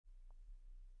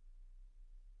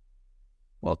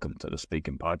Welcome to the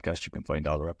Speaking Podcast. You can find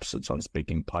all our episodes on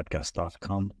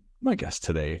speakingpodcast.com. My guest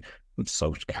today from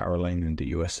South Carolina in the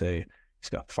USA. He's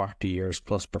got 40 years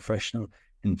plus professional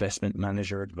investment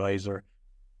manager advisor.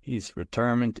 He's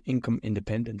retirement income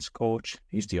independence coach.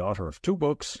 He's the author of 2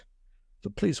 books. So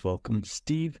please welcome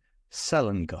Steve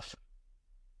Selengut.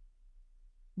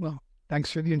 Well, thanks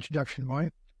for the introduction,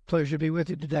 Roy. Pleasure to be with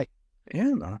you today. Yeah,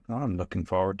 no, I'm looking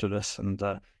forward to this. And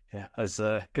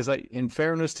because in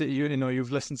fairness to you,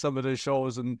 you've listened to some of the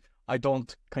shows, and I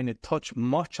don't kind of touch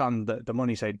much on the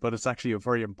money side, but it's actually a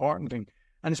very important thing,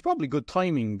 and it's probably good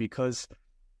timing because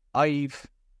I've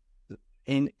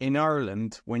in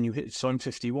Ireland so I'm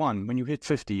 51. When you hit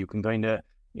 50, you can kind of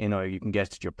you can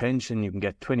get your pension, you can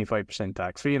get 25%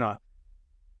 tax free.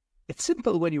 It's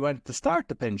simple when you want to start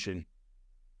the pension.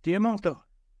 The amount of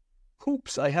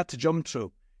hoops I had to jump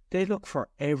through, they look for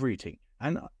everything,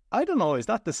 and I don't know, is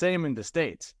that the same in the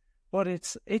States? But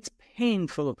it's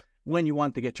painful when you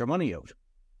want to get your money out.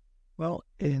 Well,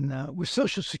 with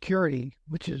Social Security,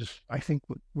 which is, I think,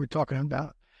 what we're talking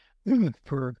about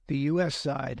for the U.S.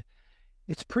 side,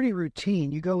 it's pretty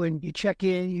routine. You go in, you check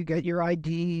in, you get your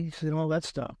IDs and all that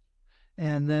stuff.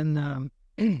 And then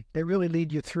they really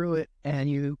lead you through it. And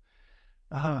you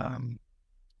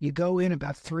go in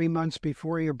about 3 months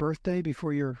before your birthday,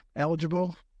 before you're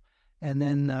eligible. And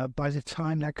then by the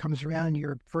time that comes around,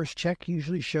 your first check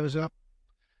usually shows up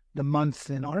the month.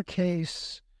 In our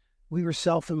case, we were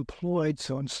self-employed,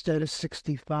 so instead of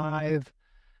 65,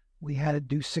 we had to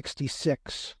do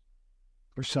 66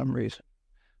 for some reason.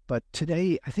 But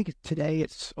today, I think today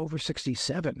it's over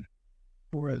 67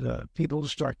 for the people to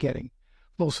start getting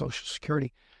full Social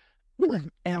Security.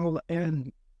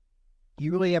 And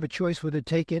you really have a choice whether to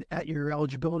take it at your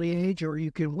eligibility age or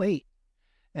you can wait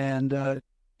and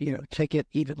take it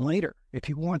even later if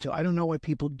you want to. I don't know why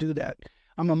people do that.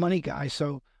 I'm a money guy,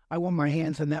 so I want my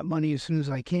hands on that money as soon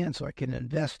as I can so I can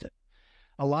invest it.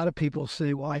 A lot of people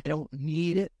say, well, I don't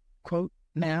need it, quote,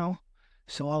 now,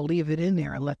 so I'll leave it in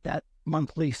there and let that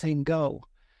monthly thing go.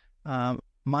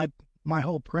 My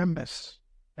whole premise,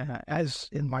 as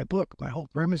in my book, my whole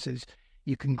premise is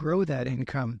you can grow that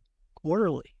income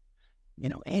quarterly,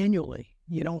 annually.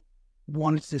 You don't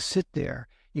want it to sit there.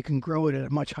 You can grow it at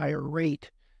a much higher rate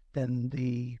than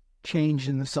the change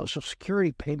in the Social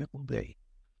Security payment will be,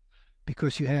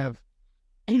 because you have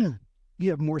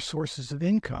more sources of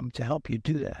income to help you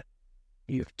do that.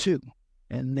 You have 2,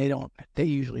 and they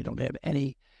usually don't have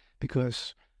any,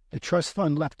 because the trust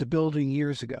fund left the building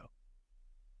years ago.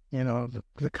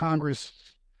 The Congress,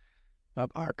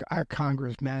 our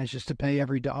Congress manages to pay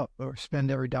every dollar or spend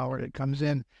every dollar that comes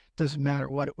in. Doesn't matter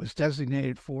what it was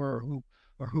designated for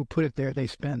or who put it there, they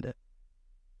spend it.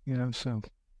 So.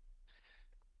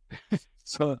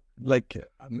 So,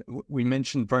 we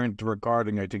mentioned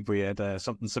regarding, I think we had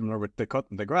something similar with the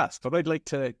cutting the grass, but I'd like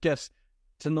to get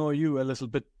to know you a little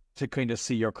bit to kind of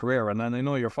see your career. And then I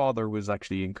know your father was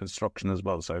actually in construction as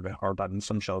well, so I've heard that in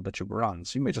some show that you were on.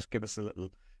 So you may just give us a little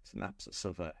synopsis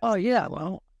of it. Oh, yeah.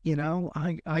 Well,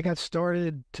 I got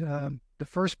started, the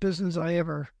first business I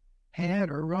ever had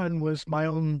or run was my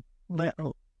own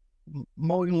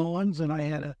mowing lawns,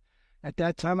 and at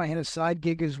that time, I had a side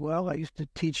gig as well. I used to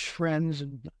teach friends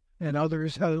and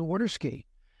others how to water ski,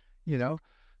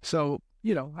 So,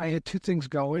 I had 2 things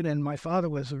going, and my father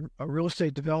was a real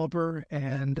estate developer,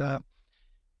 and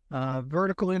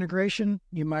vertical integration.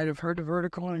 You might have heard of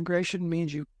vertical integration.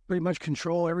 Means you pretty much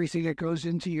control everything that goes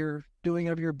into your doing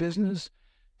of your business.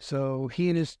 So he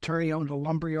and his attorney owned a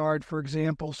lumber yard, for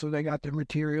example, so they got the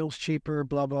materials cheaper,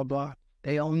 blah, blah, blah.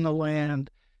 They owned the land.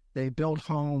 They built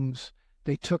homes.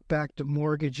 They took back the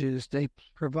mortgages. They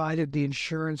provided the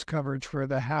insurance coverage for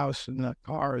the house and the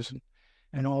cars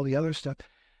and all the other stuff.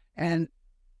 And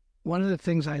one of the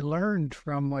things I learned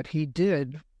from what he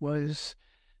did was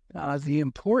the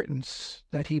importance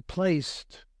that he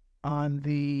placed on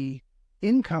the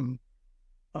income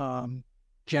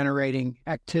generating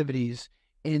activities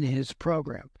in his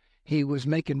program. He was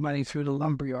making money through the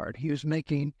lumberyard. He was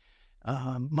making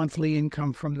monthly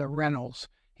income from the rentals.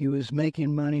 He was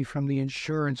making money from the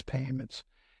insurance payments.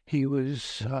 He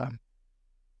was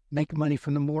making money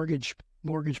from the mortgage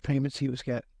payments he was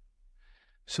getting.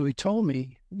 So he told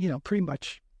me, pretty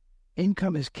much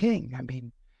income is king. I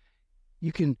mean,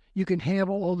 you can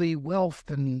have all the wealth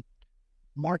and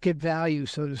market value,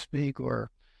 so to speak,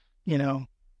 or,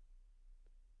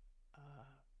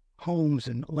 homes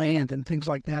and land and things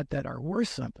like that are worth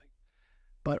something.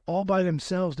 But all by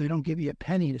themselves, they don't give you a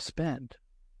penny to spend.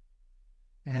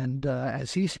 And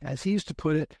as he used to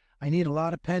put it, I need a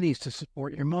lot of pennies to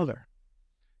support your mother.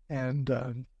 And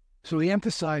so he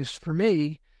emphasized for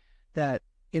me that,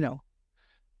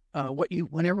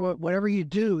 whatever you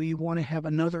do, you want to have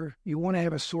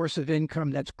a source of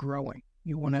income that's growing.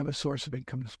 You want to have a source of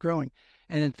income that's growing.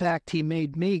 And in fact, he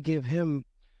made me give him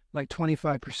like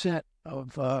 25%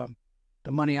 of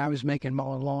the money I was making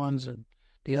mowing lawns and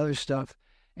the other stuff.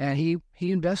 And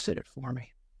he invested it for me.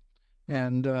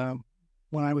 And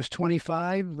when I was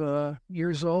 25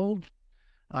 years old,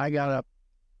 I got a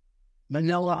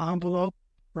manila envelope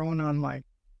thrown on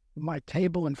my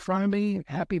table in front of me,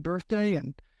 happy birthday,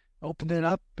 and opened it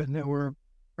up, and there were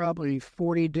probably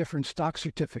 40 different stock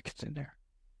certificates in there.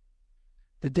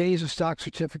 The days of stock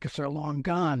certificates are long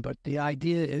gone, but the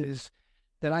idea is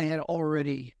that I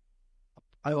already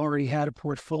had a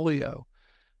portfolio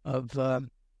of,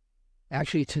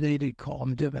 actually today they'd call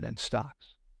them dividend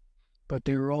stocks, but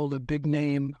they were all the big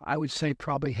name. I would say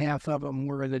probably half of them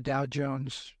were the Dow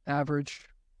Jones average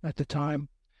at the time.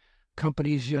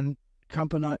 Companies you'd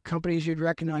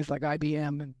recognize like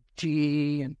IBM and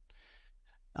GE, and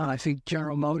I think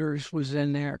General Motors was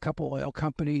in there, a couple oil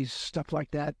companies, stuff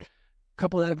like that. A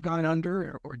couple that have gone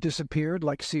under or disappeared,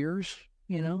 like Sears,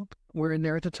 were in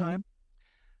there at the time.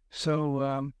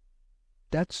 So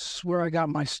that's where I got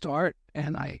my start.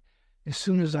 And as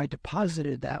soon as I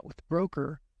deposited that with the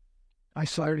broker, I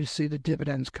started to see the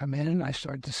dividends come in, and I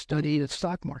started to study the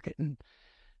stock market.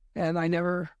 And I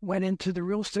never went into the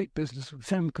real estate business with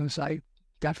him because I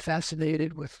got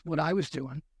fascinated with what I was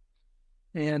doing.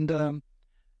 And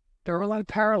there are a lot of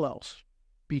parallels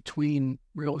between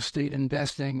real estate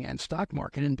investing and stock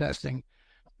market investing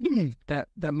that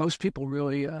most people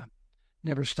really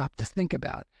never stop to think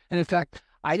about. And in fact,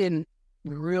 I didn't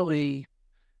really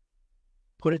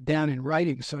put it down in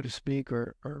writing, so to speak,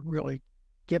 or really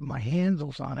get my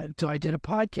handles on it until I did a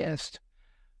podcast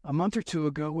a month or two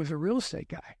ago with a real estate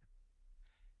guy.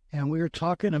 And we were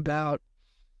talking about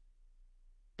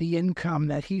the income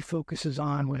that he focuses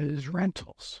on with his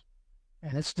rentals.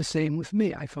 And it's the same with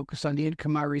me. I focus on the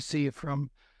income I receive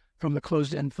from the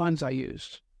closed-end funds I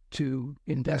use to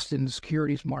invest in the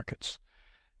securities markets.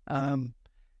 And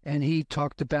he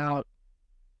talked about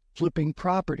flipping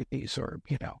properties or,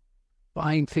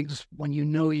 buying things when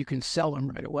you can sell them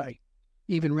right away,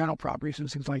 even rental properties and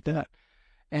things like that.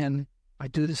 And I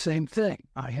do the same thing.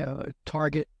 I have a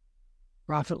target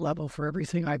profit level for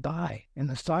everything I buy in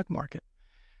the stock market.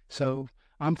 So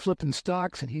I'm flipping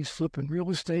stocks and he's flipping real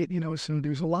estate, so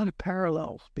there's a lot of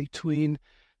parallels between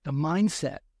the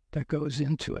mindset that goes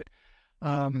into it.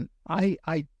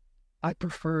 I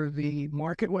prefer the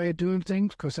market way of doing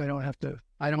things because I don't have to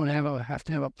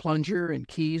have a plunger and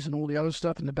keys and all the other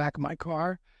stuff in the back of my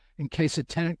car in case a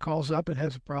tenant calls up and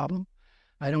has a problem.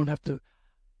 I don't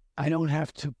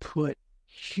have to put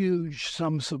huge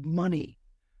sums of money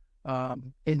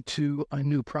into a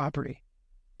new property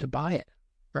to buy it,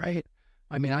 right?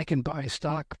 I mean, I can buy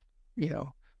stock,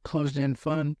 closed-end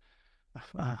fund,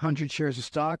 100 shares of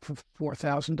stock for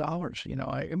 $4,000,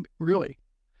 I really.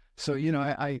 So,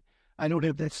 I don't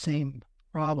have that same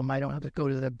problem. I don't have to go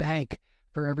to the bank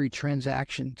for every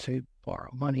transaction to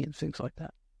borrow money and things like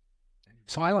that.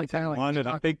 So I like that. One of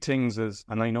the big things is,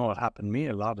 and I know it happened to me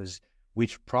a lot, is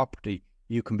which property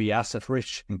you can be asset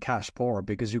rich and cash poor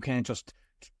because you can't just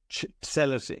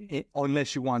sell it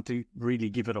unless you want to really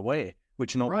give it away,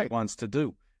 which nobody wants to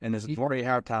do. And it's very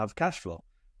hard to have cash flow.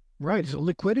 Right. It's a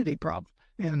liquidity problem.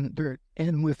 And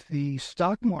with the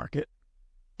stock market,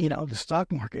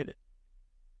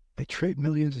 they trade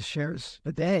millions of shares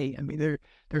a day. I mean,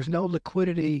 there's no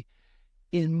liquidity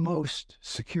in most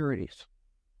securities.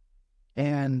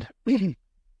 And the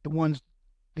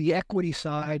equity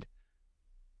side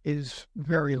is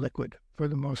very liquid for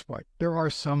the most part. There are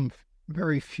some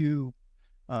very few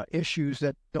issues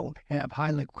that don't have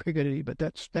high liquidity, but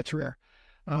that's rare.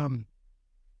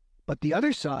 But the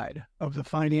other side of the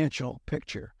financial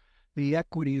picture, the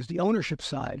equity, is the ownership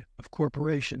side of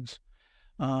corporations.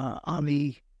 On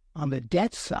the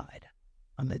debt side,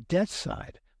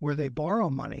 where they borrow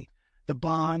money, the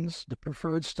bonds, the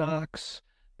preferred stocks,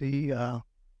 the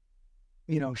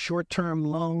short-term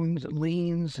loans and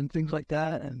liens and things like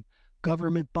that, and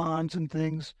government bonds and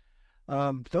things,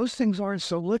 those things aren't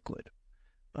so liquid.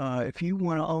 If you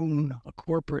want to own a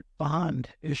corporate bond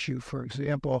issue, for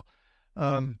example,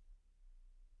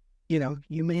 you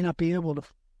may not be able to,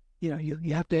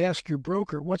 you have to ask your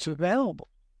broker what's available,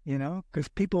 because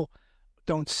people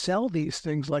don't sell these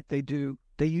things like they do.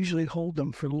 They usually hold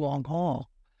them for the long haul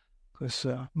because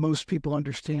most people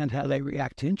understand how they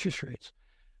react to interest rates.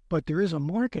 But there is a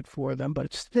market for them, but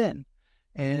it's thin.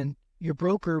 And your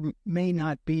broker may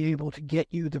not be able to get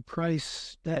you the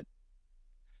price that,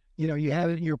 you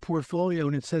have it in your portfolio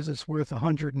and it says it's worth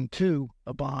 102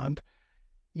 a bond.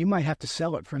 You might have to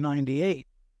sell it for 98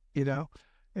 You know,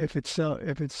 if it's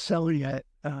selling at,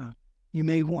 you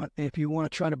may want, if you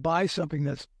want to try to buy something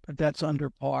that's under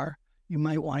par, you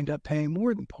might wind up paying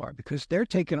more than par because they're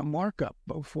taking a markup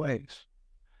both ways.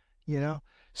 You know,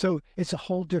 so it's a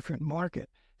whole different market.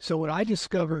 So what I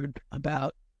discovered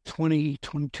about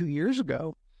 22 years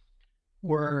ago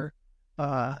were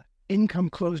income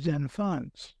closed-end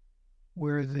funds,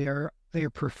 where they're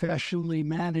professionally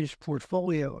managed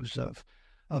portfolios of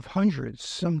hundreds,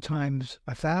 sometimes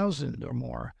 1,000 or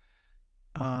more,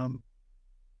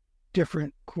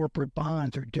 different corporate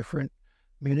bonds or different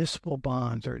municipal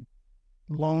bonds or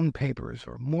loan papers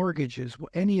or mortgages.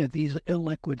 Any of these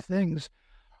illiquid things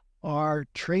are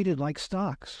traded like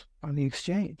stocks on the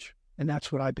exchange. And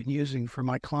that's what I've been using for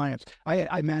my clients.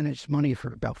 I managed money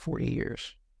for about 40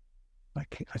 years,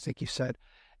 like I think you said.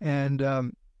 And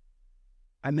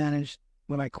I managed,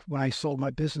 when I sold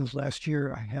my business last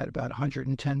year, I had about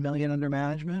 110 million under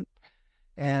management.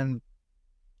 And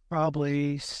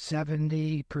probably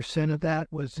 70% of that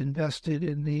was invested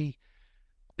in the,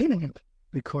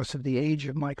 because of the age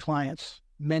of my clients,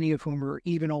 many of whom are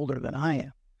even older than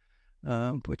I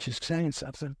am, which is saying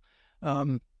something.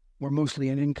 We're mostly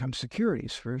in income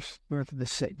securities for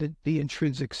the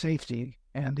intrinsic safety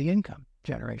and the income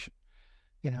generation.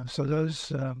 You know, so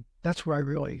those that's where I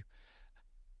really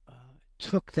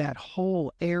took that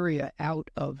whole area out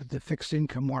of the fixed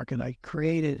income market. I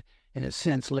created, in a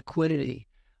sense, liquidity.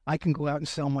 I can go out and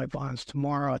sell my bonds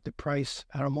tomorrow at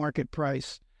a market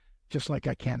price, just like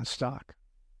I can a stock.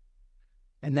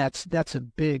 And that's a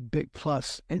big, big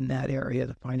plus in that area,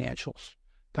 the financial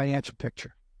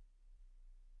picture.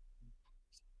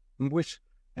 With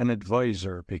an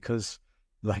advisor, because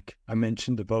like I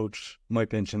mentioned about my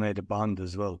pension, I had a bond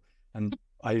as well. And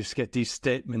I used to get these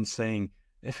statements saying,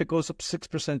 if it goes up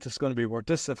 6%, it's going to be worth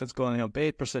this. If it's going up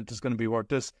 8%, it's going to be worth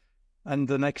this. And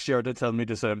the next year they tell me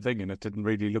the same thing, and it didn't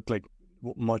really look like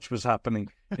much was happening.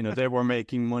 You know, they were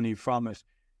making money from it.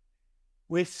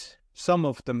 With some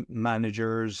of the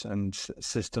managers and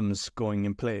systems going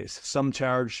in place, some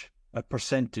charge a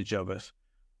percentage of it.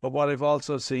 But what I've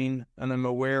also seen, and I'm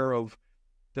aware of,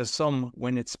 there's some,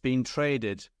 when it's being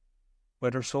traded,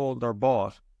 whether sold or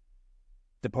bought,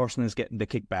 the person is getting the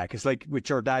kickback. It's like with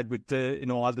your dad, with the, you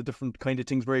know, all the different kind of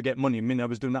things where you get money. I mean, I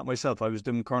was doing that myself. I was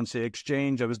doing currency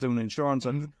exchange. I was doing insurance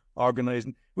and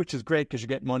organising, which is great because you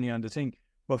get money on the thing.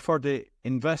 But for the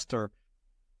investor,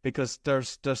 because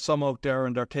there's some out there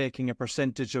and they're taking a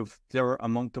percentage of their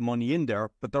amount of money in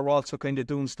there, but they're also kind of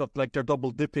doing stuff like they're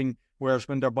double dipping, whereas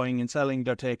when they're buying and selling,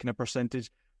 they're taking a percentage.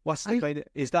 What's the kind of,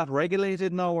 is that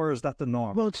regulated now, or is that the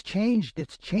norm? Well, it's changed.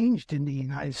 It's changed in the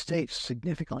United States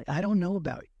significantly. I don't know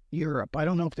about Europe. I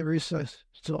don't know if there is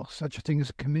still such a thing as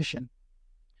a commission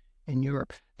in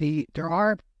Europe. There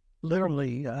are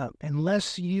literally,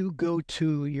 unless you go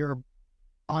to your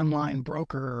online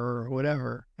broker or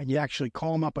whatever, and you actually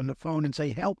call them up on the phone and say,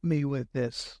 help me with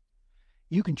this,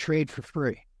 you can trade for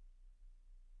free.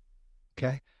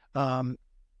 Okay.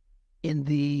 In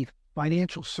the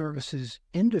financial services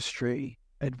industry,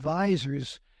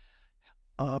 advisors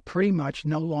pretty much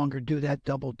no longer do that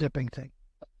double dipping thing.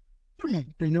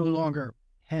 They no longer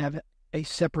have a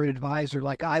separate advisor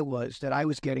like I was, that I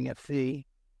was getting a fee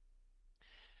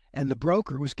and the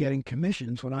broker was getting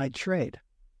commissions when I'd trade.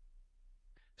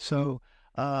 So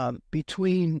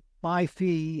between my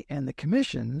fee and the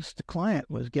commissions, the client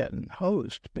was getting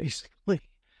hosed, basically.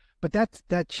 But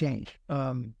that changed.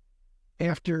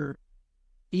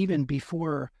 Even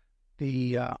before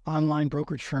the online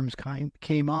brokerage firms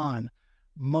came on,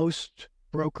 most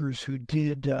brokers who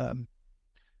did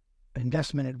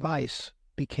investment advice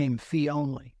became fee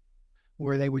only,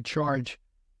 where they would charge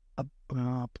a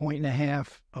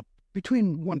 1.5%,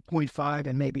 between 1.5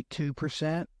 and maybe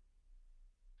 2%.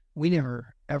 We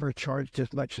never ever charged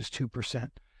as much as 2%,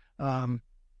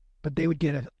 but they would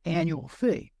get an annual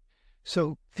fee.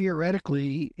 So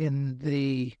theoretically, in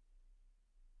the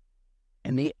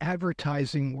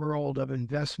advertising world of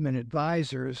investment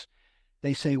advisors,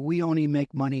 they say we only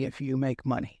make money if you make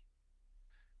money.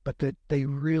 But that they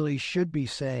really should be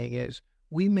saying is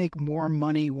we make more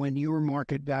money when your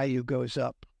market value goes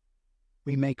up.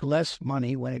 We make less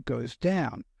money when it goes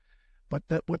down. But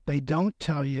what they don't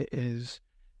tell you is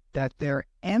that their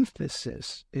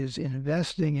emphasis is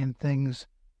investing in things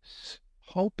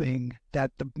hoping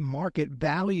that the market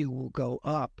value will go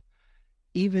up,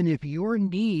 even if your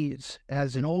needs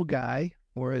as an old guy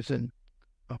or as a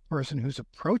person who's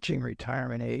approaching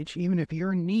retirement age, even if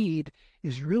your need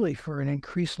is really for an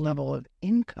increased level of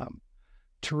income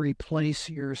to replace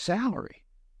your salary.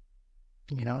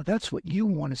 You know, that's what you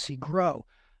want to see grow.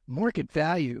 Market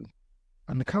value.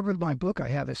 On the cover of my book, I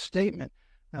have a statement.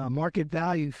 Market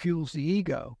value fuels the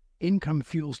ego. Income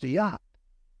fuels the yacht.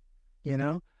 You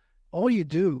know, all you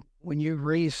do when you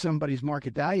raise somebody's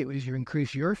market value is you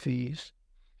increase your fees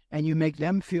and you make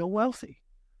them feel wealthy.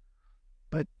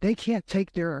 But they can't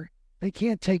take their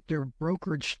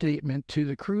brokerage statement to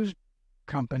the cruise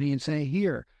company and say,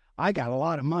 here, I got a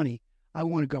lot of money. I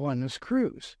want to go on this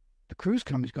cruise. The cruise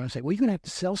company's going to say, well, you're going to have to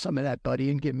sell some of that, buddy,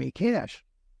 and give me cash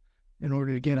in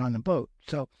order to get on the boat.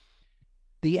 So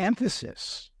the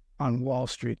emphasis on Wall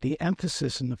Street, the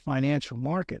emphasis in the financial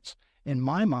markets, in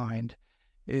my mind,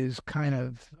 is kind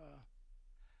of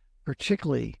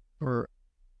particularly for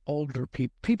older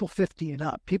people 50 and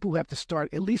up, people who have to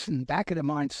start, at least in the back of their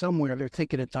mind somewhere, they're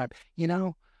thinking at time,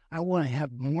 I want to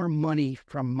have more money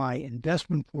from my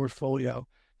investment portfolio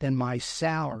than my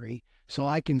salary, so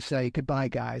I can say, goodbye,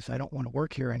 guys, I don't want to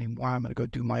work here anymore. I'm going to go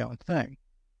do my own thing.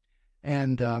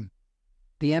 And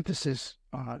the emphasis,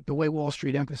 the way Wall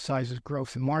Street emphasizes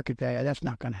growth and market value, that's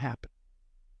not going to happen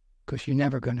because you're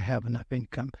never going to have enough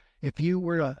income. If you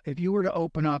were to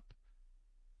open up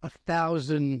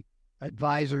 1,000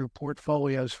 advisor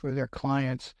portfolios for their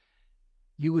clients,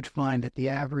 you would find that the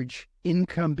average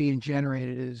income being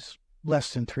generated is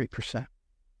less than 3%.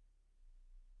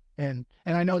 And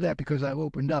I know that because I've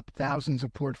opened up thousands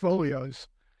of portfolios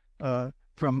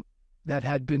from that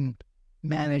had been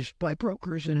managed by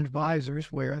brokers and advisors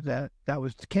where that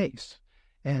was the case.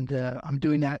 And I'm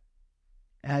doing that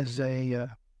as I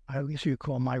guess you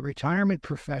call my retirement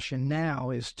profession now,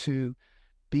 is to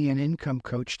be an income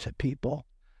coach to people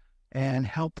and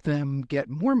help them get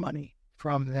more money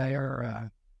from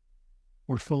their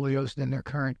portfolios than they're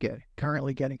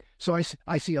currently getting. So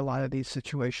I see a lot of these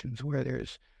situations where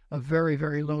there's a very,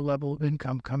 very low level of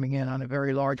income coming in on a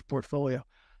very large portfolio.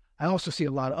 I also see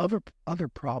a lot of other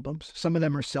problems. Some of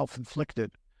them are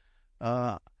self-inflicted.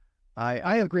 I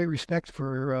have great respect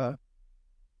for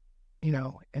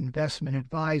investment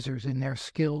advisors and their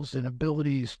skills and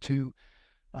abilities to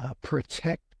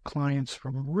protect clients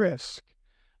from risk.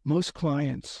 Most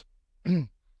clients,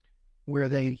 where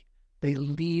they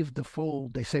leave the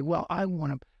fold, they say, well, I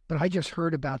want to, but I just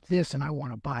heard about this and I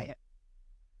want to buy it.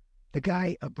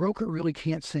 A broker really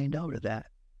can't say no to that.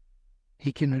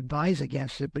 He can advise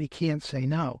against it, but he can't say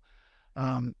no.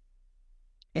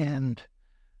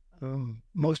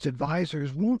 Most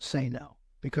advisors won't say no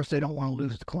because they don't want to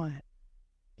lose the client.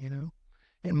 In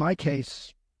my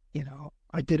case,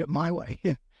 I did it my way.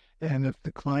 And if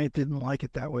the client didn't like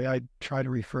it that way, I'd try to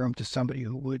refer him to somebody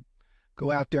who would go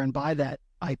out there and buy that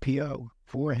IPO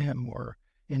for him or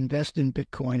invest in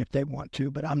Bitcoin if they want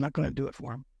to, but I'm not going to do it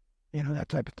for him. That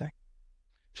type of thing.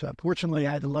 So fortunately,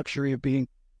 I had the luxury of being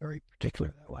very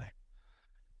particular that way.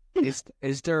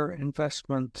 Is there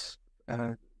investment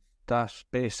that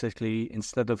basically,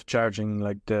 instead of charging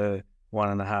like the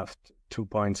 1.5, 2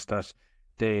 points, that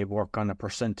they work on a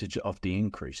percentage of the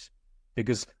increase?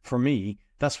 Because for me,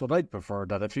 that's what I'd prefer.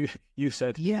 That if you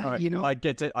said, yeah,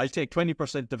 right, I'll take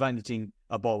 20% of anything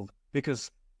above,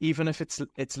 because even if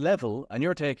it's level and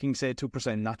you're taking, say,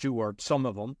 2%, not you were some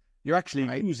of them, you're actually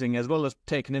losing, as well as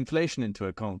taking inflation into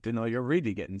account. You're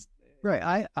really getting...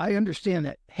 Right. I understand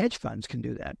that hedge funds can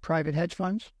do that. Private hedge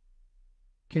funds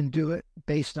can do it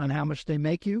based on how much they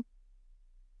make you.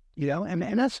 And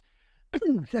that's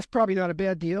probably not a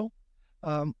bad deal.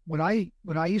 What I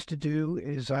used to do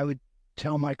is I would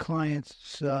tell my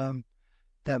clients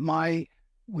that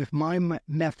with my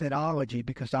methodology,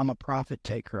 because I'm a profit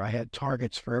taker, I had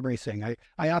targets for everything.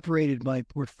 I operated my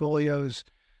portfolios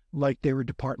like they were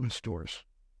department stores.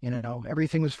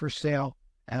 Everything was for sale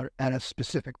at a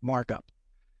specific markup.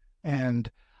 And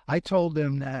I told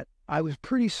them that I was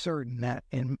pretty certain that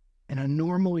in a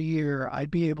normal year,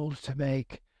 I'd be able to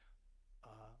make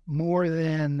more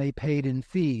than they paid in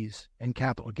fees and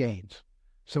capital gains.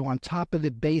 So on top of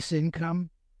the base income,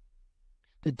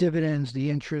 the dividends, the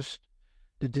interest,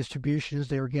 the distributions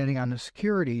they were getting on the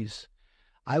securities,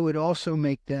 I would also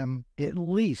make them at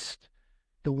least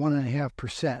the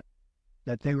 1.5%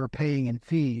 that they were paying in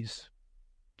fees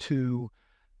to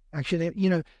actually,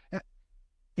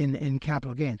 in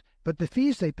capital gains. But the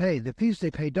fees they pay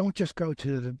don't just go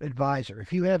to the advisor.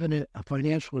 If you have a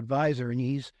financial advisor and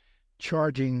he's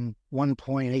charging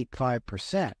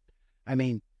 1.85%, I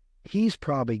mean, he's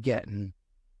probably getting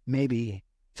maybe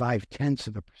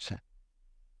 0.5%.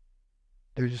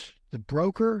 There's the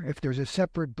broker. If there's a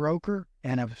separate broker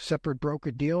and a separate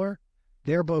broker dealer,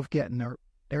 they're both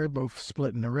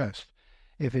splitting the rest.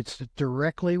 If it's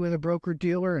directly with a broker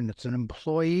dealer and it's an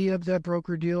employee of that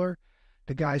broker dealer,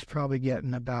 the guy's probably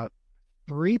getting about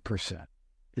 3%.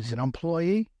 Is an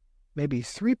employee? Maybe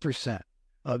 3%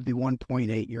 of the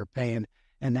 1.8 you're paying,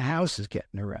 and the house is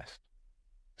getting the rest.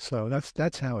 So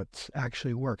that's how it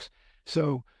actually works.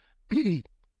 So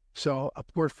so a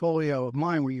portfolio of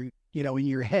mine where in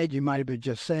your head you might have been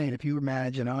just saying if you were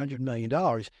managing $100 million,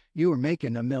 you were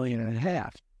making $1.5 million.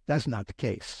 That's not the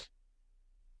case.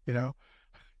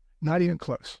 Not even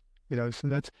close.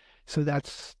 So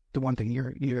that's the one thing.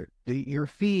 Your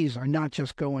fees are not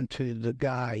just going to the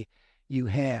guy you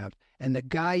have, and the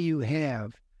guy you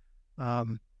have,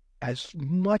 as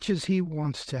much as he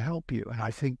wants to help you, and I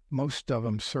think most of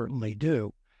them certainly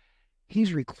do,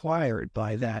 he's required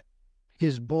by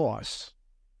his boss,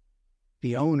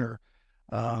 the owner,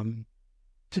 to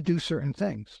do certain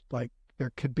things. Like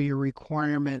there could be a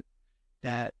requirement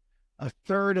that a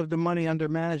third of the money under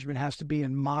management has to be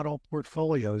in model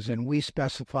portfolios, and we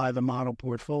specify the model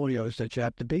portfolios that you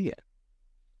have to be in.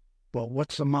 Well,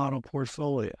 what's a model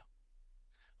portfolio?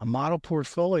 A model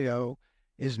portfolio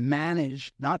is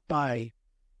managed not by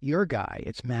your guy,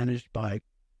 it's managed by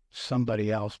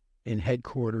somebody else in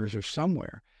headquarters or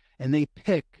somewhere. And they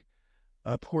pick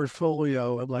a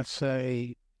portfolio of, let's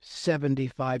say,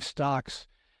 75 stocks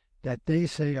that they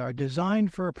say are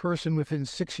designed for a person within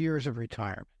 6 years of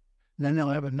retirement. And then they'll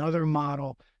have another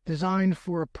model designed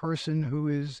for a person who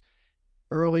is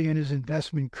early in his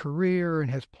investment career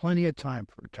and has plenty of time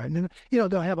for retirement. They'll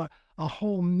have a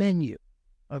whole menu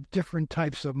of different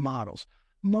types of models.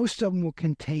 Most of them will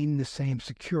contain the same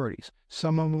securities.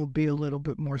 Some of them will be a little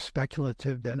bit more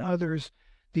speculative than others.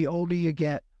 The older you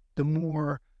get, the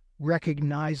more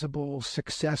recognizable,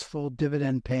 successful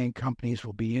dividend-paying companies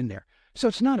will be in there. So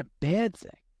it's not a bad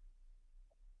thing.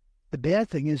 The bad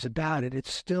thing is about it,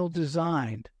 it's still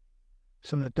designed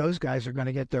so that those guys are going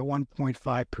to get their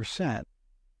 1.5%.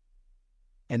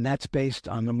 And that's based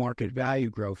on the market value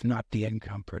growth, not the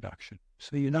income production.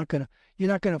 So you're not going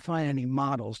to find any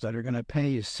models that are going to pay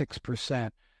you 6%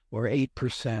 or 8%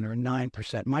 or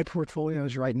 9%. My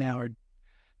portfolios right now are,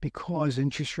 because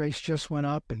interest rates just went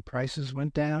up and prices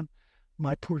went down,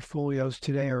 my portfolios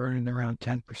today are earning around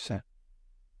 10%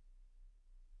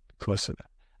 because of that.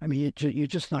 I mean, you're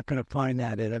just not going to find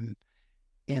that in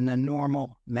a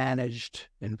normal managed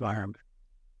environment.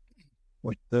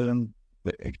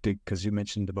 Because you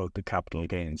mentioned about the capital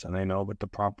gains, and I know with the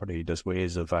property, there's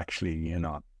ways of actually,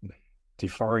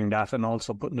 deferring that and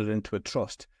also putting it into a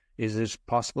trust. Is it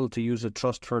possible to use a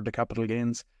trust for the capital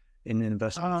gains in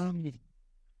investments?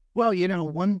 Well, you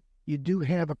do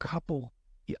have a couple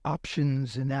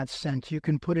options in that sense. You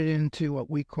can put it into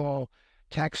what we call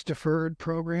tax-deferred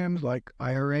programs like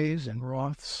IRAs and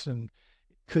Roths, and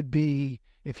it could be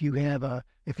if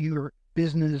your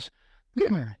business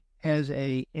has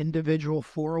a individual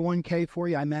 401k for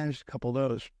you. I managed a couple of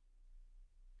those.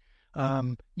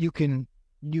 You can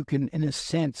in a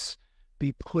sense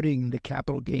be putting the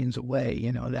capital gains away,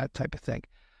 that type of thing.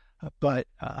 But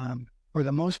for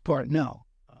the most part, no.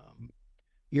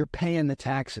 You're paying the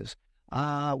taxes.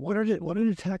 What are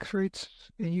the tax rates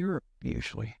in Europe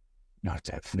usually? Not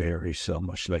that varies so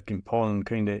much. Like in Poland,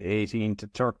 kind of 18 to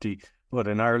 30. But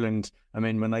in Ireland, I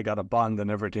mean, when I got a bond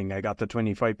and everything, I got the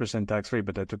 25% tax free,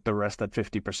 but I took the rest at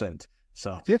 50%.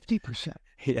 So 50%.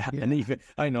 Yeah, and even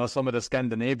I know some of the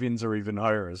Scandinavians are even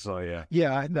higher. So yeah.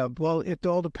 Yeah, I know. Well, it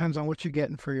all depends on what you're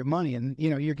getting for your money, and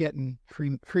you're getting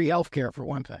free healthcare for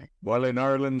one thing. Well, in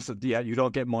Ireland, you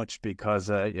don't get much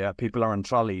because people are on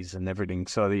trolleys and everything.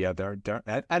 So yeah, they're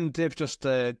and they've just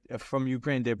from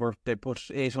Ukraine they put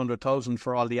 800,000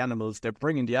 for all the animals. They're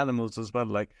bringing the animals as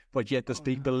well, but yet there's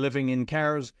people living in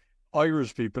cars,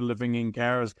 Irish people living in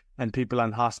cars, and people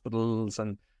on hospitals,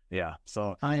 and yeah.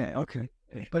 So okay.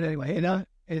 But anyway,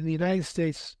 in the United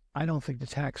States, I don't think the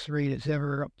tax rate is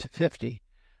ever up to 50.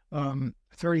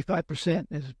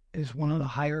 35% is one of the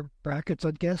higher brackets,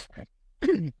 I'd guess.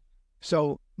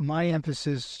 So my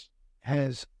emphasis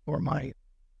let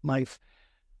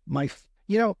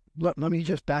me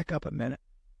just back up a minute.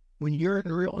 When you're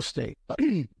in real estate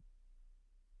and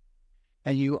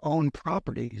you own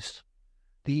properties,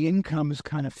 the income is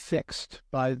kind of fixed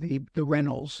by the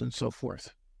rentals and so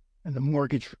forth, and the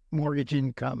mortgage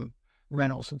income,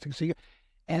 rentals and things.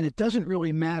 And it doesn't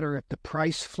really matter if the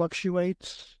price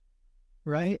fluctuates,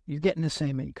 right? You're getting the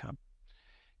same income.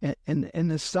 And in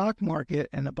the stock market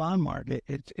and the bond market,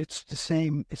 it's the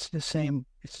same. It's the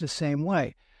same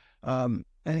way. And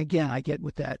again, I get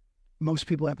with that. Most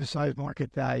people emphasize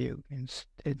market value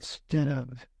instead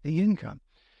of the income.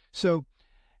 So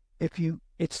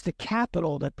it's the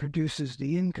capital that produces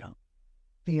the income.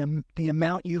 The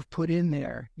amount you've put in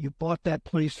there, you bought that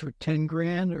place for 10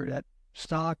 grand, or that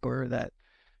stock, or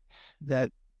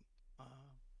that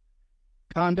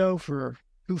condo for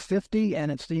 250,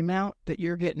 and it's the amount that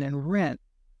you're getting in rent.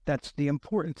 That's the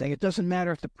important thing. It doesn't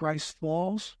matter if the price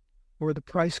falls or the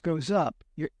price goes up,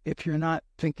 if you're not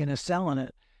thinking of selling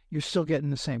it, you're still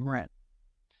getting the same rent.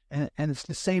 And it's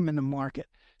the same in the market.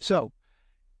 So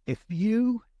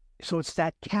it's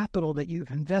that capital that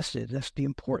you've invested. That's the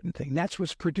important thing. That's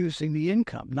what's producing the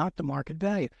income, not the market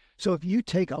value. So if you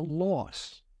take a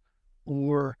loss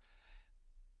or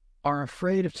are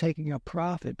afraid of taking a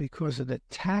profit because of the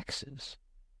taxes,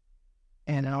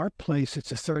 and in our place,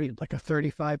 it's a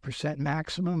 35%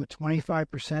 maximum, a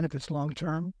 25% if it's long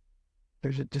term.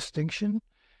 There's a distinction.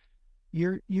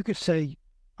 You could say,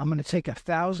 I'm going to take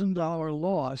 $1,000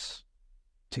 loss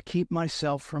to keep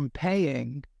myself from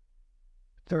paying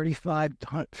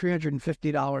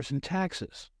 $350 in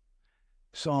taxes.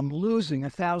 So I'm losing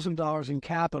 $1,000 in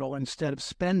capital instead of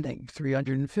spending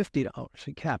 $350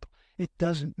 in capital. It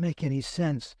doesn't make any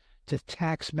sense to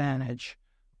tax manage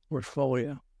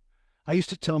portfolio. I used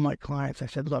to tell my clients, I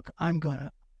said, look,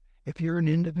 if you're an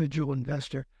individual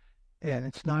investor and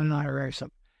it's not an IRA or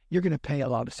something, you're going to pay a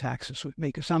lot of taxes with me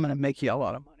because I'm going to make you a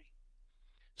lot of money.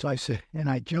 So I said, and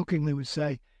I jokingly would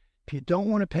say, if you don't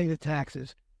want to pay the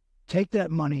taxes, take that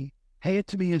money, pay it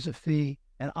to me as a fee,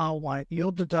 and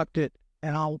you'll deduct it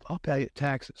and I'll pay it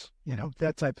taxes,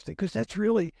 that type of thing. Because that's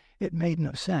really, it made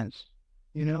no sense,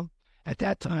 At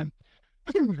that time,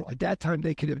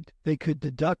 they could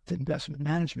deduct investment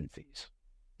management fees.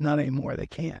 Not anymore. They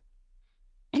can't.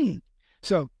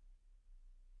 So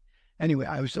anyway,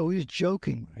 I was always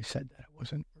joking when I said that. It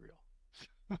wasn't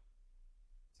real.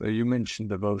 So you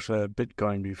mentioned about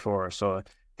Bitcoin before. So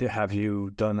have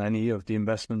you done any of the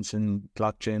investments in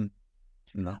blockchain?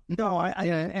 No. No,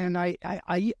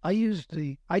 I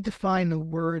define the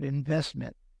word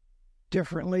investment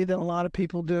differently than a lot of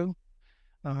people do.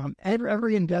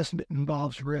 Every investment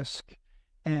involves risk.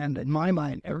 And in my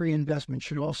mind, every investment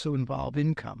should also involve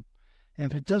income.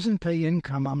 And if it doesn't pay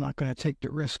income, I'm not going to take the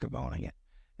risk of owning it.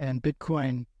 And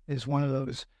Bitcoin is one of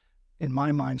those, in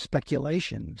my mind,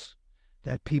 speculations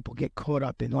that people get caught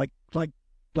up in, like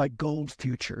gold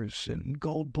futures and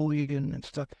gold bullion and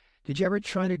stuff. Did you ever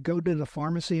try to go to the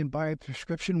pharmacy and buy a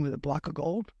prescription with a block of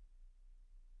gold?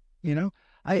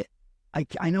 I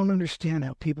don't understand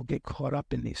how people get caught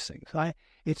up in these things.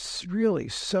 It's really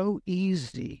so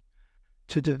easy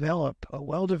to develop a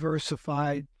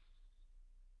well-diversified,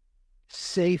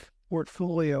 safe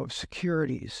portfolio of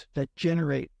securities that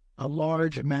generate a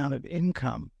large amount of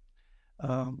income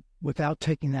without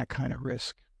taking that kind of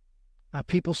risk.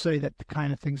 People say that the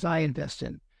kind of things I invest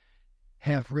in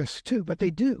have risk too, but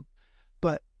they do.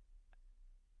 But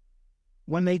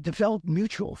when they developed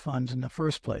mutual funds in the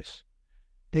first place,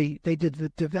 they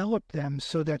develop them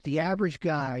so that the average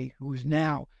guy who's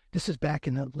now, this is back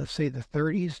in let's say the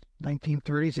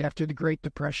 1930s, after the Great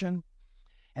Depression,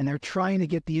 and they're trying to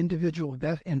get the individual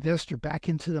investor back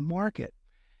into the market.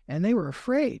 And they were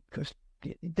afraid because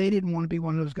they didn't want to be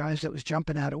one of those guys that was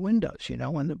jumping out of windows,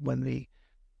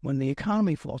 when the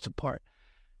economy falls apart,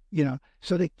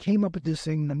 So they came up with this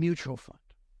thing, the mutual fund.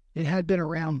 It had been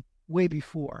around way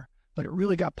before, but it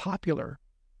really got popular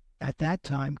at that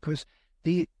time because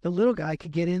the little guy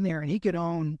could get in there and he could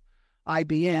own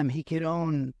IBM. He could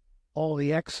own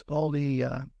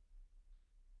the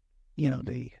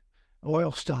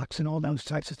oil stocks and all those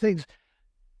types of things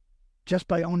just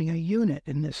by owning a unit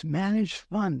in this managed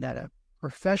fund that a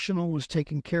professional was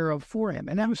taking care of for him.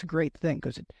 And that was a great thing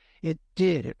because it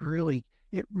really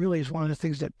is one of the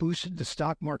things that boosted the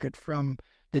stock market from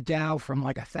the Dow from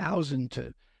like 1,000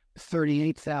 to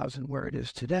 38,000 where it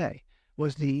is today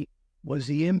was the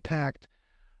impact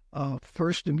of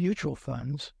first the mutual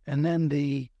funds and then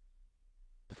the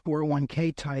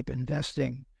 401k type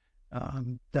investing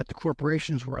that the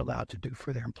corporations were allowed to do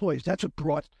for their employees. That's what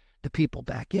brought the people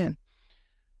back in.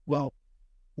 Well,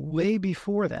 way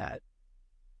before that,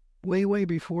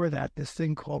 this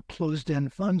thing called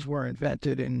closed-end funds were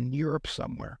invented in Europe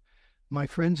somewhere. My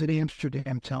friends at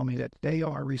Amsterdam tell me that they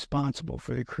are responsible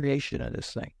for the creation of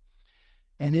this thing.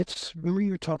 And remember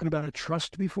you were talking about a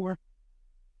trust before?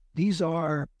 These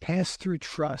are pass-through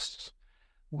trusts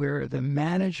where the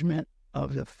management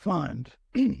of the fund,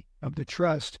 of the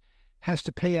trust, has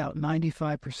to pay out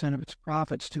 95% of its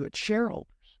profits to its shareholders.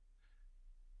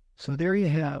 So there you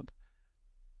have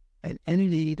an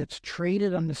entity that's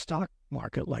traded on the stock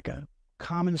market like a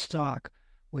common stock,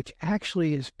 which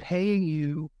actually is paying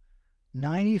you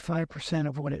 95%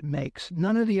 of what it makes.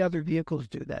 None of the other vehicles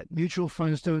do that. Mutual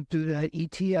funds don't do that.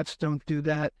 ETFs don't do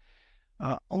that.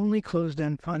 Only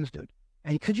closed-end funds do it.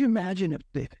 And could you imagine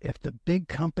if the big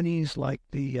companies like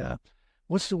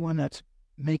what's the one that's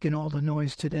making all the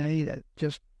noise today that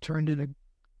just turned in a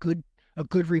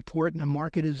good report and the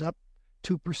market is up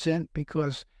 2%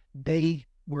 because they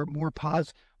were more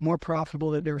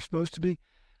profitable than they were supposed to be.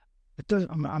 It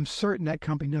doesn't. I'm certain that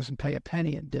company doesn't pay a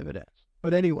penny in dividends.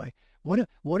 But anyway,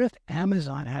 what if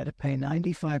Amazon had to pay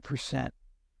 95%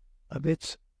 of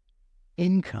its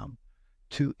income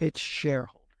to its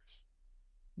shareholders?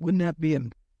 Wouldn't that be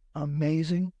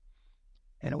amazing?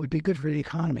 And it would be good for the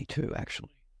economy too,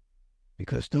 actually,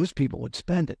 because those people would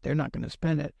spend it. They're not going to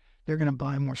spend it. They're going to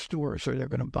buy more stores, or they're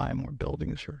going to buy more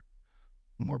buildings, or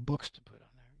more books to put on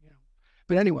there.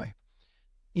 But anyway,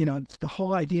 the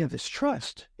whole idea of this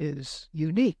trust is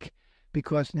unique,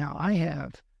 because now I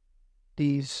have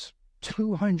these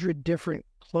 200 different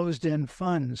closed-end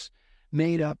funds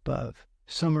made up of,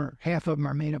 half of them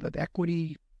are made up of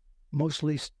equity,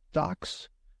 mostly stock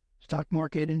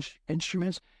market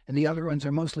instruments, and the other ones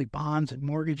are mostly bonds and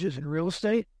mortgages and real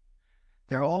estate.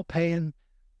 They're all paying,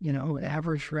 an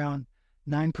average around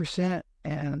 9%,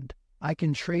 and I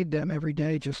can trade them every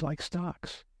day just like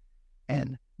stocks.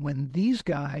 And when these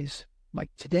guys,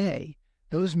 like today,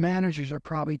 those managers are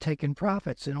probably taking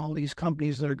profits in all these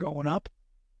companies that are going up,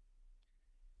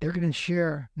 they're going to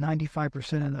share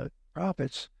 95% of the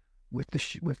profits with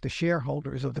the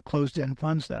shareholders of the closed-end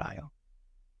funds that I own.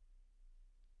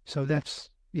 So that's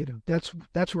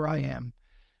where I am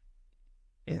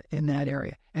in that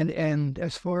area. And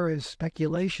as far as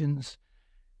speculations,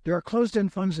 there are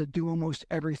closed-end funds that do almost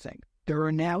everything. There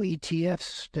are now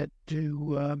ETFs that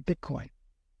do Bitcoin.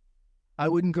 I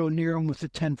wouldn't go near them with a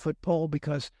 10-foot pole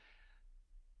because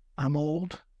I'm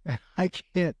old. I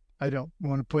don't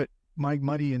want to put my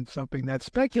money in something that's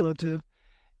speculative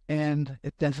and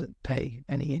it doesn't pay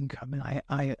any income. And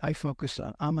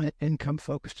I'm an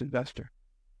income-focused investor.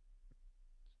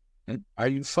 And are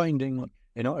you finding,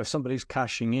 if somebody's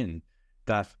cashing in,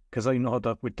 that, because I know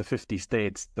that with the 50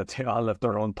 states, that they all have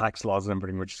their own tax laws and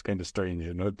everything, which is kind of strange,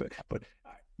 but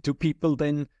do people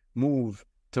then move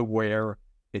to where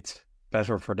it's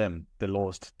better for them, the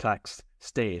lowest tax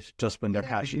state, just when they're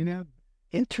cashing?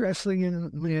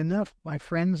 Interestingly enough, my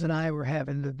friends and I were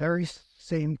having the very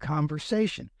same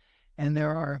conversation, and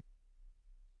there are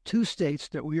 2 states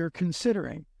that we are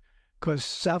considering, because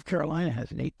South Carolina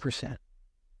has an 8%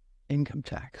 income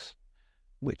tax,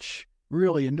 which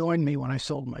really annoyed me when I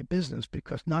sold my business,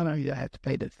 because not only did I have to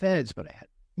pay the feds, but I had,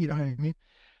 you know what I mean?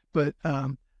 But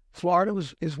Florida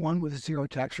is one with a 0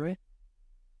 tax rate.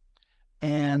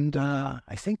 And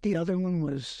I think the other one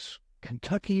was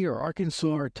Kentucky or Arkansas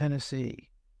or Tennessee,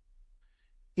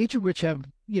 each of which have,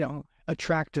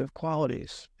 attractive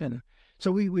qualities. And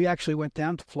so we actually went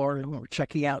down to Florida and we were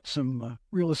checking out some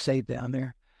real estate down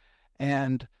there.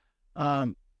 And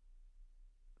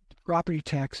property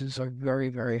taxes are very,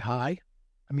 very high.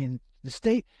 I mean, the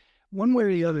state, one way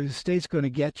or the other, the state's going to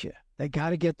get you. They got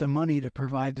to get the money to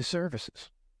provide the services,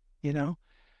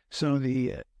 So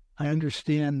I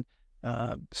understand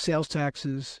sales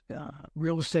taxes,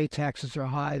 real estate taxes are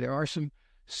high. There are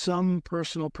some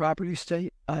personal property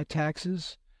state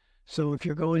taxes. So if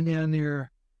you're going down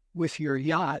there with your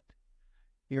yacht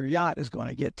is going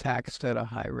to get taxed at a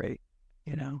high rate,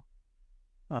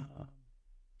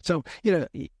 So,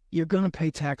 you're going to pay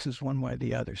taxes one way or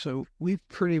the other. So we've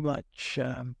pretty much,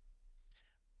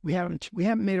 we haven't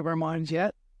made up our minds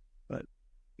yet, but,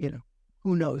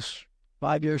 who knows?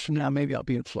 5 years from now, maybe I'll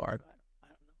be in Florida. I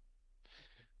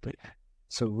don't know. But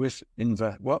so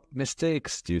what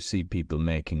mistakes do you see people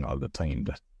making all the time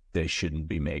that they shouldn't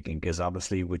be making? Because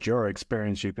obviously with your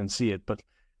experience, you can see it, but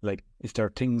is there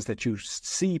things that you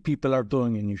see people are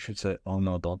doing and you should say, oh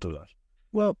no, don't do that?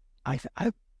 Well,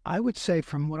 I would say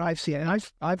from what I've seen,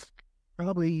 and I've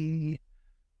probably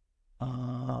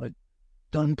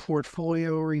done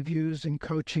portfolio reviews and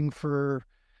coaching for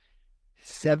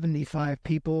 75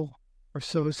 people or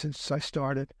so since I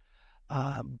started.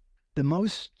 The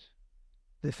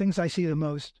things I see the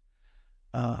most,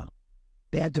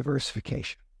 bad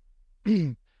diversification.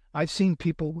 I've seen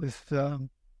people with $1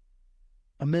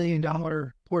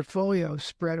 million portfolio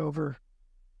spread over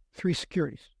 3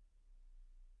 securities.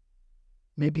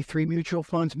 Maybe 3 mutual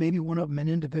funds, maybe one of them an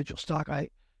individual stock. I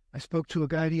spoke to a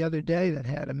guy the other day that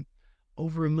had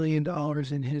over $1 million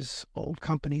in his old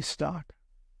company's stock.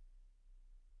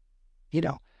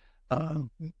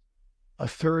 A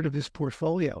third of his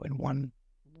portfolio in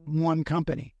one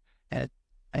company, and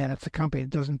it's a company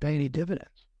that doesn't pay any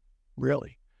dividends,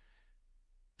 really.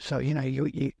 So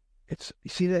you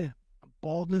see the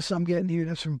baldness I'm getting here.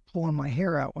 That's from pulling my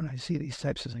hair out when I see these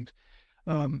types of things.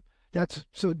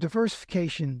 So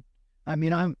diversification. I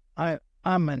mean, I'm a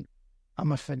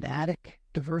fanatic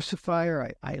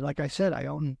diversifier. I like I said, I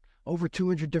own over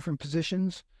 200 different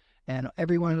positions, and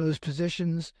every one of those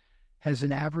positions has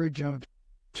an average of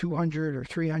 200 or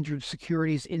 300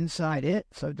 securities inside it.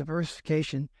 So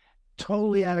diversification,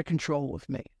 totally out of control with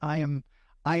me. I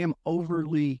am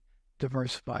overly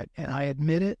diversified, and I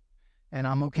admit it, and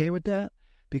I'm okay with that,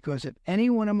 because if any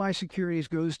one of my securities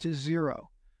goes to zero,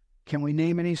 can we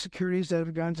name any securities that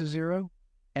have gone to zero?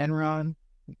 Enron,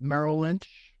 Merrill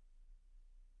Lynch.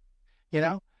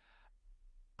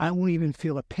 I won't even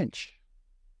feel a pinch,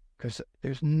 because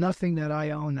there's nothing that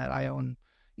I own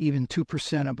even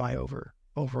 2% of my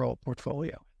overall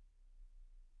portfolio.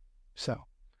 So,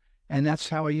 and that's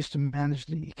how I used to manage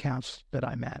the accounts that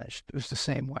I managed. It was the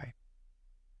same way.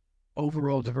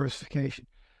 Overall diversification.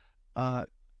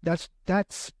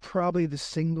 That's probably the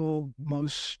single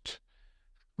most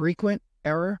frequent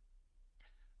error.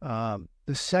 The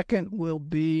second will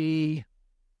be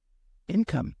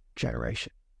income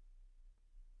generation.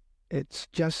 It's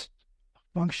just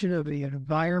a function of the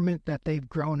environment that they've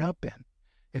grown up in.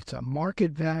 It's a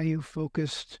market value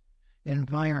focused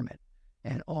environment,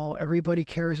 and all everybody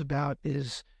cares about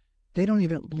is, they don't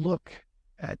even look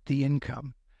at the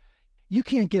income. You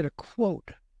can't get a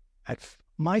quote at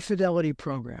my Fidelity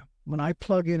program. When I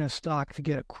plug in a stock to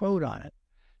get a quote on it,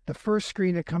 the first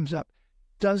screen that comes up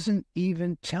doesn't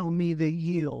even tell me the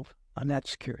yield on that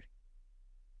security.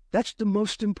 That's the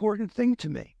most important thing to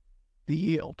me, the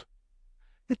yield.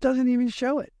 It doesn't even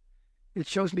show it. It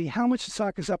shows me how much the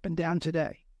stock is up and down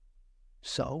today.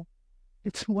 So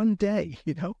it's one day,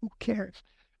 who cares?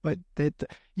 But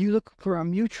you look for a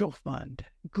mutual fund,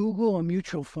 Google a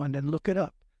mutual fund and look it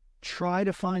up. Try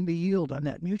to find the yield on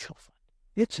that mutual fund.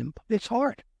 It's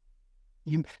hard.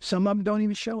 Some of them don't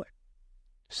even show it.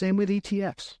 Same with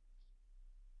ETFs.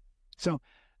 So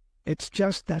it's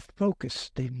just that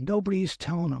focus. Nobody's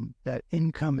telling them that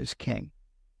income is king.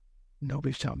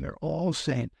 Nobody's telling them. They're all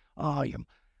saying,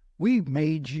 we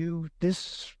made you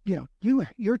this,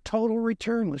 your total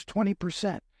return was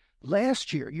 20%.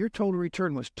 Last year, your total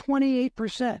return was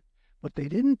 28%. But they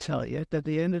didn't tell you that at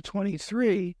the end of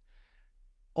 23,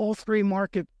 all three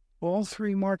market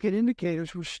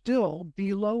indicators were still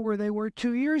below where they were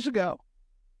 2 years ago.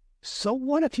 So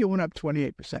what if you went up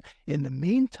 28%? In the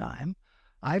meantime,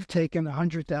 I've taken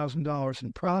 $100,000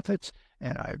 in profits,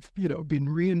 and I've, been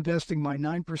reinvesting my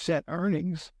 9%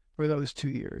 earnings for those 2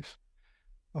 years.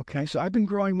 Okay, so I've been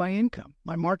growing my income.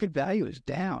 My market value is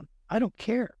down. I don't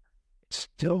care. It's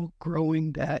still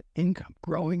growing that income,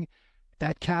 growing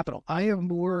that capital. I have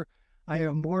more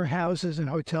houses and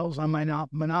hotels on my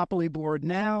monopoly board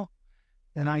now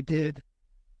than I did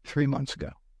 3 months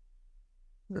ago.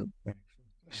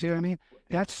 See what I mean?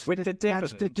 That's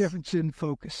the difference in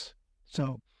focus.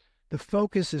 So the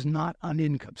focus is not on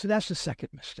income. So that's the second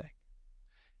mistake.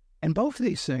 And both of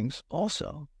these things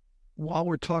also, while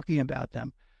we're talking about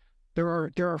them, there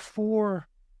are 4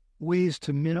 ways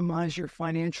to minimize your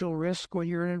financial risk when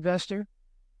you're an investor.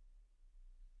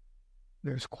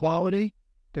 There's quality,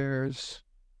 there's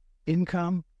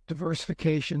income,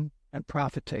 diversification, and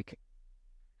profit taking.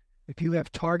 If you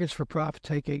have targets for profit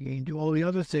taking and you do all the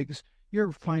other things,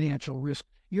 your financial risk,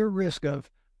 your risk of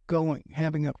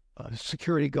having a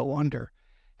security go under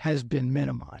has been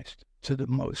minimized to the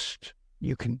most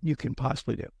you can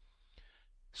possibly do.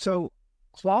 So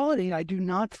quality, I do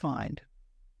not find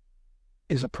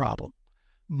is a problem.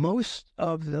 Most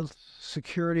of the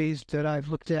securities that I've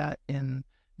looked at in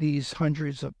these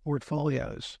hundreds of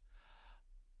portfolios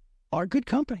are good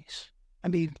companies. I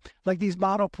mean, like these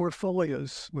model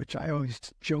portfolios, which I always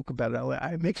joke about,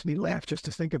 it makes me laugh just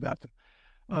to think about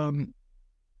them.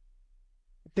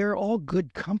 They're all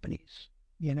good companies.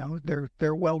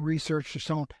 They're well researched or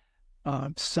so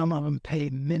on. Some of them pay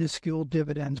minuscule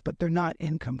dividends, but they're not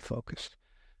income focused.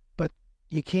 But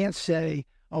you can't say,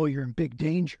 oh, you're in big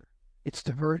danger. It's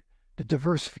the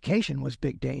diversification was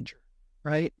big danger,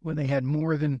 right? When they had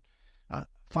more than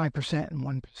 5% in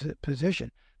one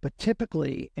position. But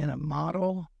typically in a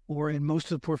model or in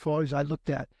most of the portfolios I looked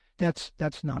at, that's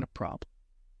not a problem.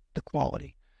 The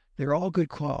quality. They're all good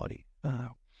quality.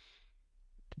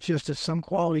 Just as some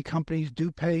quality companies do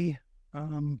pay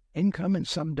income and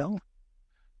some don't.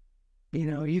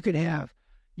 You could have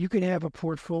a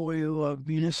portfolio of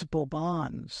municipal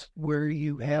bonds where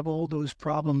you have all those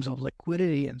problems of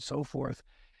liquidity and so forth,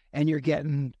 and you're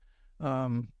getting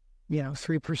 3%,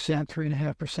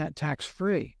 3.5% tax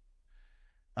free.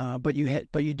 But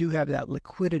you do have that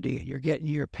liquidity.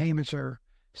 Your payments are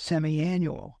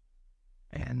semi-annual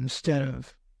instead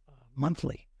of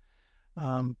monthly.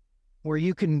 Where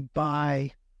you can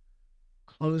buy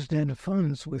closed-end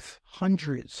funds with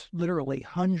hundreds, literally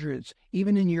hundreds,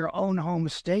 even in your own home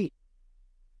state.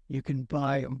 You can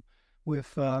buy them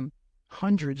with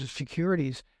hundreds of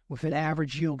securities with an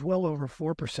average yield well over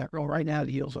 4%. Well, right now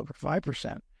the yield's over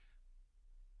 5%,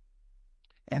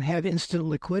 and have instant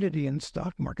liquidity in the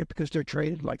stock market because they're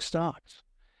traded like stocks.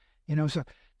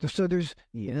 So there's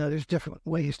different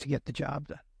ways to get the job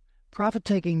done. Profit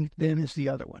taking then is the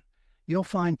other one. You'll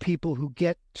find people who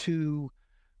get to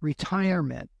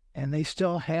retirement and they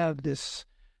still have this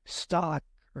stock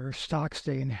or stocks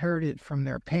they inherited from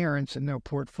their parents in their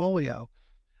portfolio.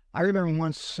 I remember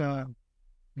once,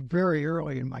 very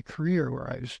early in my career, where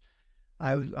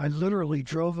I literally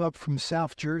drove up from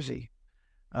South Jersey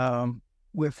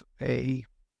with a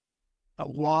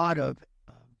wad of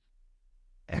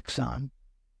Exxon,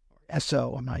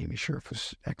 SO, I'm not even sure if it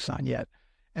was Exxon yet,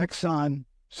 Exxon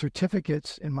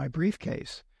certificates in my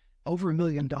briefcase, over $1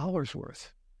 million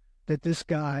worth, that this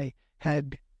guy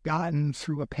had gotten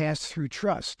through a pass-through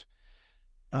trust.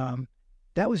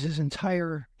 That was his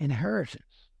entire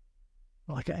inheritance.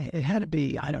 Like, it had to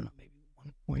be, I don't know, maybe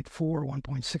 1.4,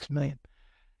 1.6 million.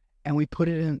 And we put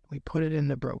it in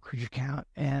the brokerage account,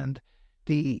 and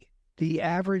the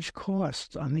average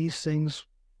cost on these things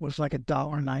was like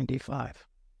 $1.95.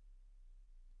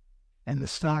 And the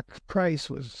stock price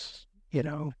was,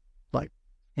 like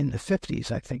in the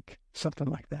 50s, I think, something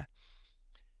like that.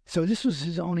 So this was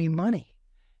his only money.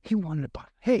 He wanted to buy,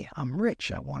 hey, I'm rich,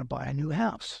 I want to buy a new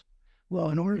house. Well,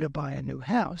 in order to buy a new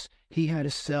house, he had to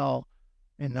sell,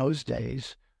 in those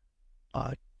days,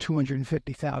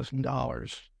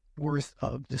 $250,000 worth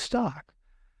of the stock.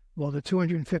 Well, the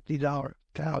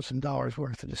 $250,000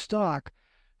 worth of the stock,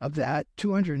 of that,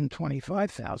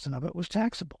 $225,000 of it was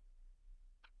taxable.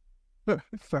 So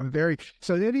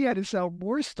then he had to sell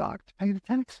more stock to pay the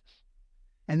taxes.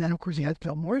 And then, of course, he had to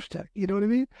sell more stock. You know what I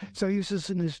mean? So he was just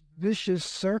in this vicious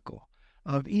circle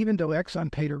of, even though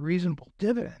Exxon paid a reasonable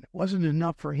dividend, it wasn't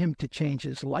enough for him to change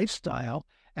his lifestyle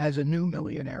as a new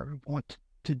millionaire would want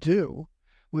to do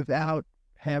without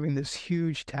having this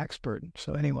huge tax burden.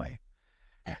 So anyway,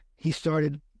 he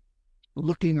started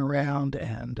looking around,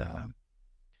 and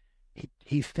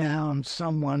he found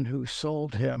someone who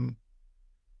sold him,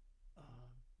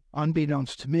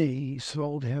 unbeknownst to me, he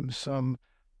sold him some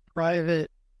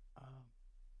private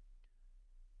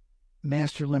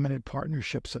master limited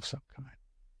partnerships of some kind.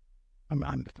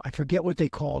 I forget what they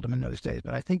called them in those days,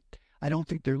 but I don't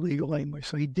think they're legal anymore.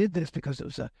 So he did this because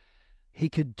he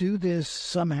could do this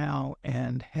somehow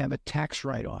and have a tax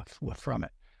write-off from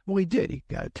it. Well, he did. He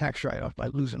got a tax write-off by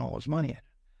losing all his money in it.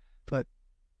 But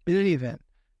in any event,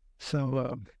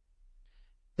 so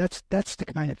that's the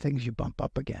kind of things you bump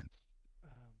up against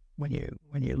when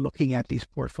you're looking at these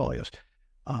portfolios.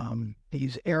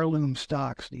 These heirloom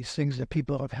stocks, these things that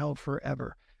people have held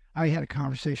forever. I had a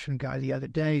conversation with a guy the other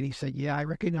day, and he said, yeah, I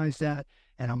recognize that,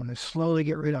 and I'm going to slowly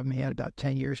get rid of them. He had about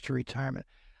 10 years to retirement.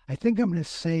 I think I'm going to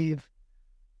save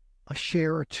a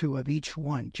share or two of each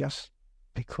one just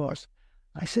because.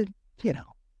 I said,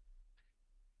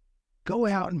 go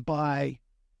out and buy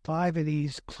 5 of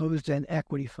these closed-end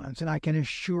equity funds, and I can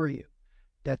assure you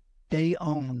that they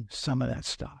own some of that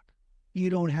stock. You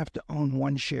don't have to own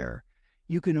one share.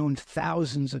 You can own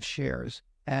thousands of shares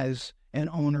as an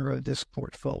owner of this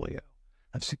portfolio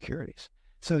of securities.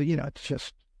 So,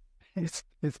 it's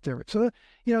different. So,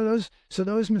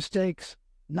 those mistakes,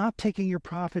 not taking your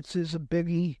profits is a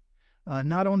biggie,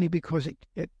 not only because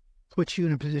it puts you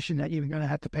in a position that you're going to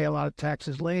have to pay a lot of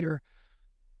taxes later,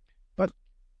 but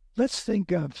let's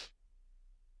think of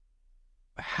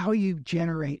how you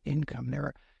generate income.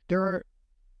 There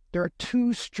are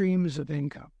 2 streams of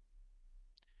income.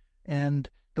 And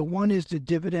the one is the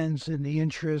dividends and the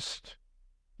interest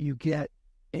you get.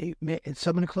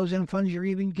 Some of the closed-end funds, you're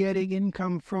even getting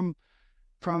income from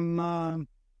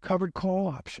covered call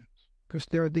options, because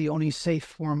they're the only safe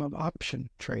form of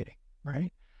option trading,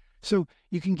 right? So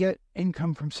you can get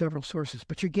income from several sources,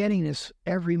 but you're getting this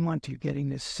every month. You're getting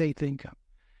this safe income.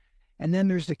 And then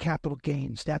there's the capital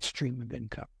gains, that stream of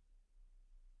income.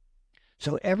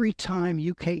 So every time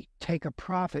you take a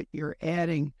profit, you're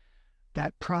adding,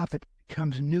 that profit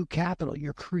becomes new capital.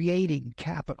 You're creating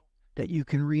capital that you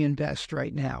can reinvest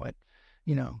right now at,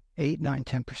 8, 9,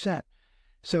 10%.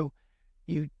 So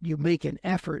you make an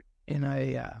effort in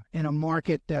a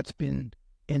market that's been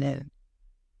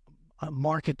a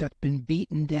market that's been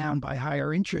beaten down by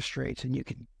higher interest rates, and you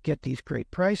can get these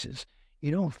great prices. You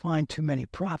don't find too many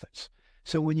profits.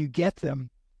 So when you get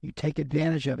them, you take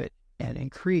advantage of it and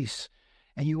increase.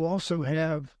 And you also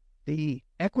have the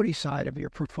equity side of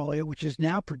your portfolio, which is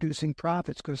now producing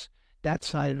profits because that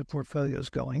side of the portfolio is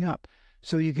going up.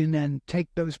 So you can then take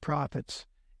those profits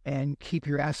and keep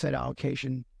your asset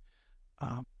allocation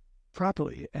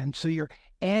properly. And so you're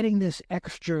adding this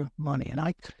extra money.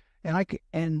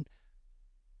 And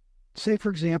say, for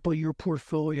example, your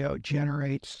portfolio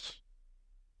generates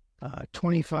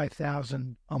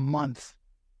 25,000 a month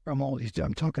from all these.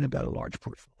 I'm talking about a large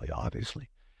portfolio, obviously.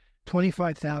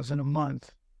 25,000 a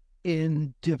month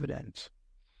in dividends.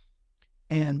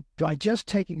 And by just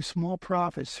taking small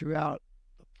profits throughout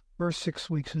the first 6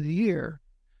 weeks of the year,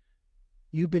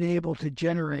 you've been able to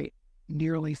generate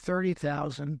nearly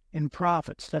 30,000 in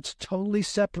profits. That's totally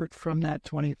separate from that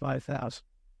 25,000.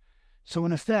 So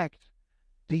in effect,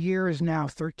 the year is now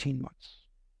 13 months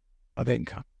of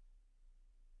income,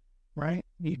 right?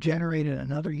 You generated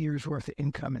another year's worth of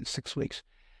income in 6 weeks.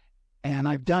 And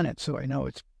I've done it, so I know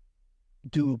it's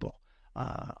doable.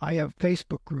 I have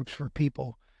Facebook groups where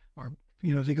people are,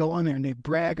 they go on there and they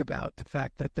brag about the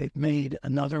fact that they've made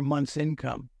another month's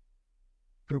income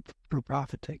through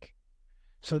profit taking.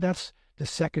 So that's the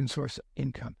second source of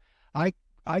income.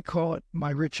 I call it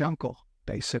my rich uncle,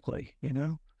 basically.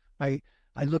 I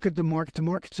look at the market. The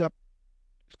market's up.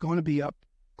 It's going to be up.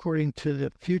 According to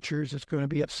the futures, it's going to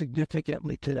be up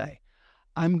significantly today.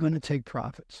 I'm going to take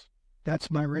profits. That's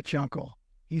my rich uncle.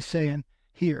 He's saying,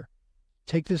 here,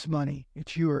 take this money.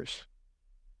 It's yours.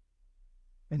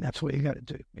 And that's what you got to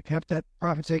do. If you have that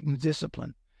profit-taking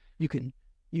discipline, you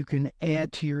can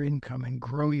add to your income and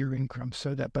grow your income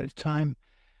so that by the time,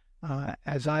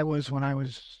 as I was when I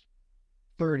was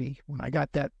 30, when I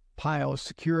got that pile of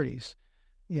securities,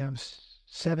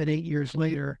 7, 8 years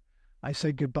later, I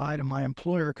said goodbye to my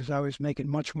employer because I was making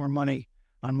much more money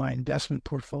on my investment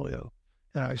portfolio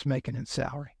than I was making in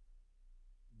salary.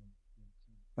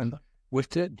 And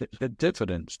with the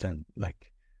dividends then,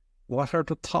 like, what are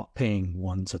the top paying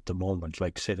ones at the moment?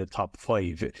 Like, say, the top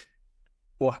 5.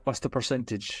 What's the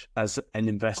percentage as an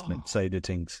investment side of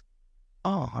things?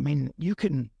 Oh, I mean, you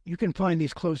can find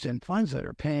these closed-end funds that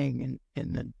are paying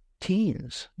in the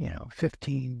teens,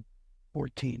 15,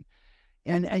 14.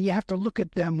 And you have to look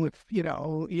at them with, you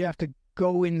have to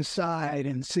go inside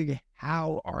and see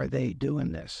how are they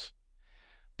doing this.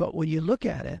 But when you look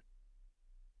at it,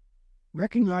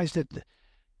 recognize that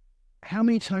how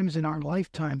many times in our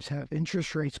lifetimes have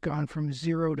interest rates gone from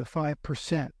 0 to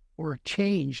 5% or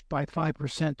changed by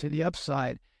 5% to the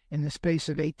upside in the space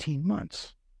of 18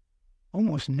 months?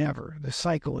 Almost never. The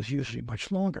cycle is usually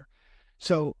much longer.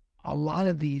 So a lot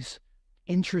of these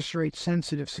interest rate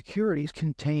sensitive securities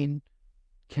containing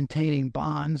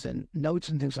bonds and notes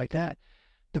and things like that,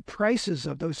 the prices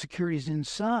of those securities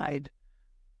inside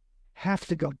have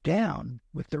to go down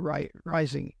with the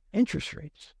rising interest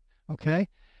rates, okay?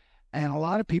 And a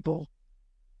lot of people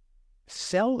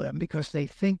sell them because they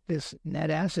think this net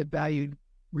asset value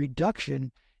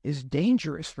reduction is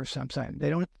dangerous for some time. They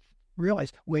don't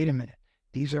realize, wait a minute,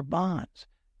 these are bonds,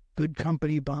 good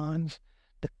company bonds.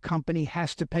 The company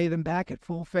has to pay them back at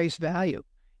full face value,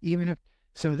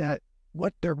 so that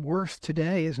what they're worth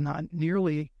today is not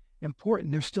nearly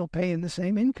important. They're still paying the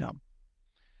same income.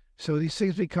 So these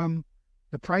things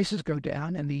the prices go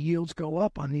down and the yields go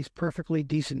up on these perfectly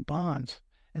decent bonds.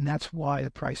 And that's why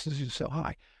the prices are so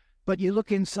high. But you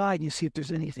look inside and you see if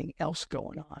there's anything else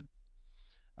going on.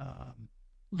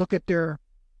 Look at their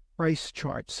price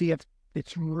chart. See if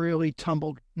it's really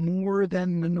tumbled more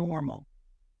than the normal,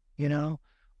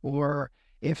 or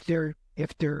if the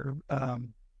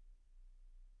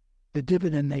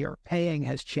dividend they are paying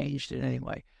has changed in any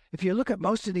way. If you look at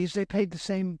most of these, they paid the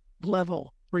same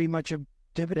level pretty much of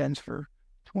dividends for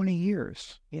 20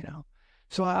 years,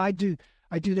 So I do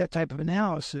that type of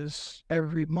analysis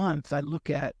every month. I look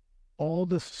at all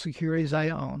the securities I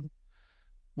own,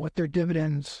 what their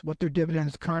dividends,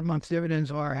 current month dividends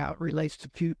are, how it relates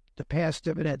to the past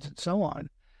dividends and so on,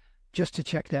 just to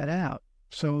check that out.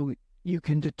 So you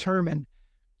can determine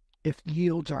if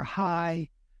yields are high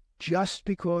just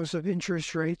because of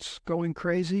interest rates going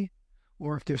crazy,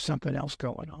 or if there's something else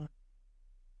going on.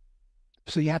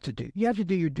 So you have to do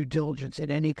your due diligence in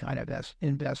any kind of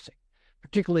investing,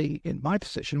 particularly in my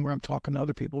position where I'm talking to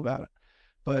other people about it.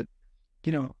 But,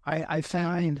 I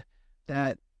find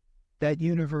that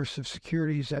universe of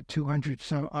securities at 200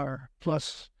 some or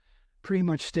plus pretty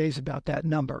much stays about that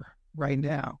number right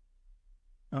now.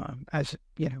 As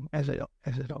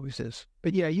it always is.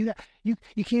 But yeah, you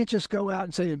can't just go out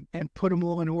and say and put them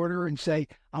all in order and say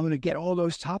I'm going to get all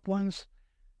those top ones.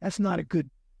 That's not good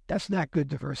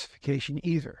diversification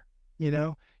either.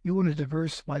 You want to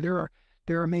diversify. There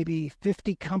are maybe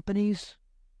 50 companies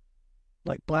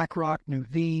like BlackRock,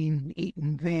 Nuveen,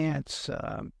 Eaton Vance,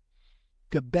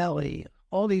 Gabelli,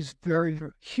 all these very,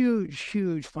 very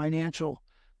huge financial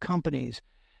companies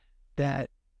that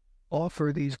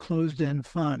offer these closed-end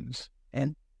funds,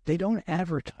 and they don't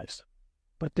advertise them,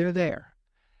 but they're there.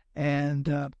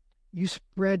 And you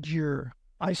spread your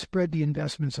I spread the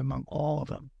investments among all of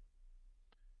them,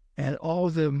 and all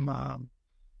of them,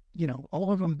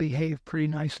 all of them behave pretty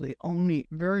nicely. Only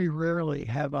very rarely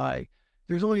have I.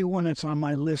 There's only one that's on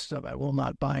my list of I will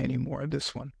not buy any more of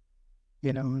this one.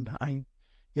 And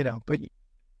but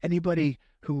anybody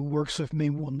who works with me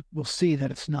will see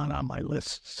that it's not on my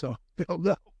list, so they'll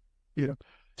know.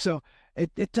 So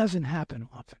it doesn't happen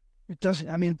often. It doesn't.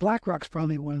 I mean, BlackRock's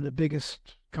probably one of the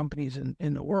biggest companies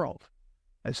in the world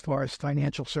as far as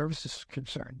financial services is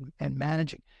concerned, and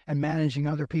managing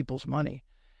other people's money.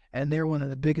 And they're one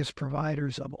of the biggest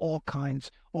providers of all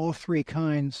three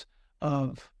kinds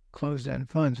of closed-end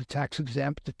funds: the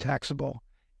tax-exempt, the taxable,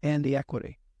 and the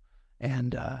equity.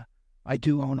 And I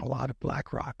do own a lot of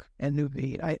BlackRock and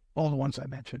Nuveen, all the ones I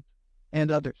mentioned,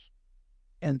 and others,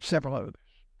 and several others.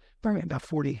 Probably about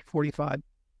 40, 45,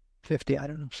 50, I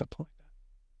don't know, something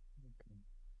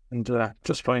like that. And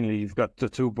just finally, you've got the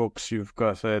two books. You've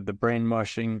got The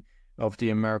Brainwashing of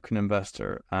the American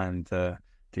Investor, and the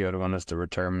other one is The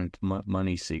Retirement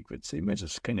Money Secrets. You may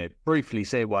just kind of briefly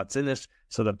say what's in it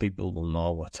so that people will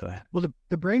know what to... Well,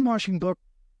 the Brainwashing book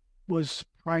was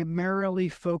primarily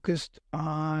focused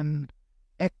on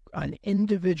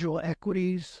individual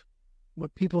equities,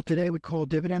 what people today would call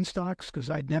dividend stocks, because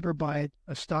I'd never buy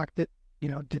a stock that,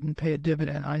 didn't pay a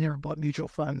dividend. I never bought mutual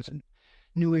funds and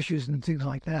new issues and things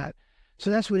like that.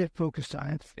 So that's what it focused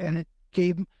on. And it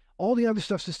gave all the other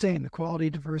stuff's the same: the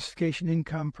quality, diversification,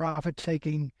 income, profit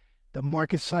taking, the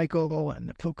market cycle, and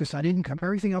the focus on income.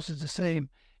 Everything else is the same.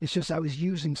 It's just I was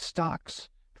using stocks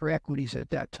for equities at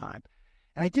that time.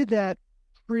 And I did that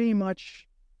pretty much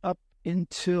up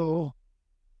until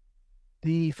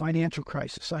the financial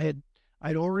crisis. I'd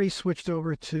already switched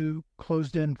over to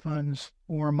closed-end funds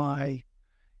for my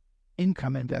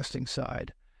income investing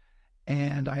side.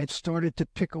 And I had started to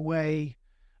pick away.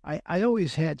 I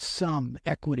always had some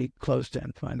equity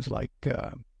closed-end funds, like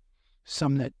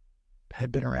some that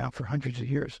had been around for hundreds of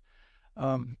years.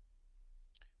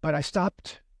 But I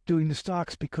stopped doing the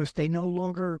stocks because they no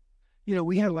longer,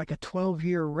 we had like a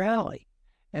 12-year rally.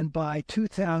 And by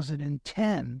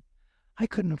 2010, I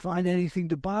couldn't find anything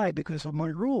to buy because of my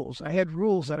rules. I had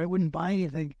rules that I wouldn't buy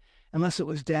anything unless it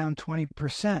was down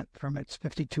 20% from its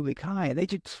 52-week high. They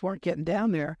just weren't getting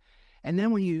down there. And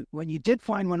then when you did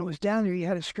find one that was down there, you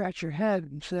had to scratch your head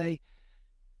and say,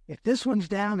 if this one's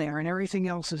down there and everything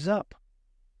else is up,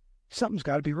 something's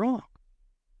got to be wrong.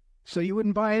 So you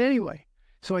wouldn't buy it anyway.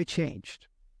 So I changed.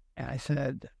 And I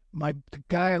said, the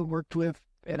guy I worked with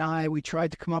and we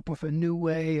tried to come up with a new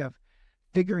way of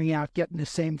figuring out getting the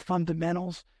same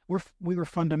fundamentals. We were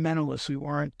fundamentalists. We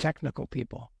weren't technical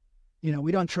people.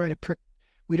 We don't try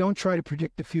to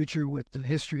predict the future with the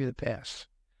history of the past.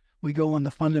 We go on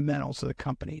the fundamentals of the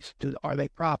companies. Are they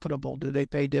profitable? Do they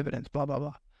pay dividends? Blah, blah,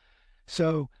 blah.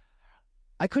 So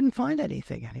I couldn't find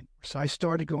anything anymore. So I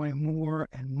started going more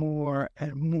and more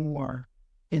and more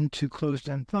into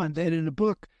closed-end funds. And in the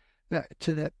book,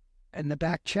 in the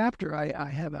back chapter, I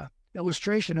have a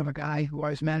illustration of a guy who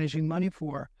I was managing money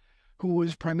for, who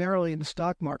was primarily in the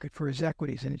stock market for his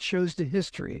equities. And it shows the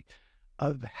history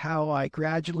of how I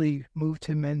gradually moved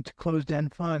him into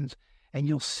closed-end funds. And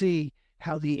you'll see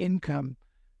how the income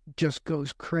just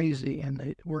goes crazy, and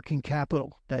the working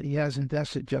capital that he has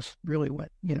invested just really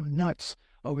went, nuts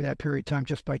over that period of time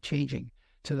just by changing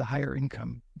to the higher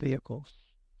income vehicles.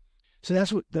 So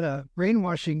that's what the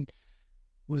brainwashing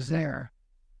was there.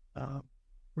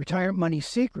 Retirement Money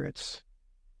Secrets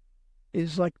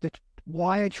is like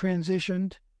why I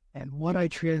transitioned and what I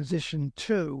transitioned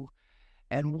to,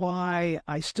 and why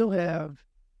I still have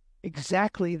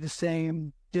exactly the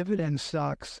same dividend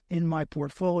stocks in my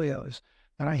portfolios,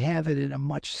 but I have it in a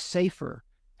much safer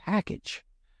package,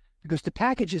 because the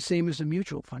package is the same as a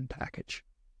mutual fund package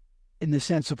in the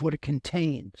sense of what it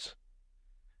contains.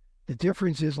 The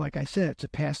difference is, like I said, it's a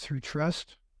pass-through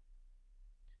trust,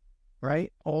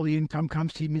 right? All the income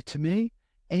comes to me,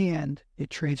 and it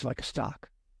trades like a stock.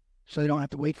 So they don't have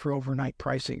to wait for overnight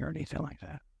pricing or anything like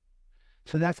that.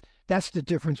 So that's the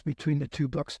difference between the two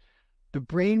books. The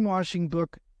brainwashing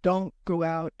book, don't go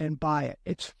out and buy it.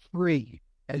 It's free,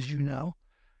 as you know.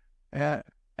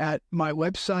 At my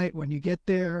website, when you get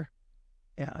there,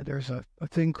 there's a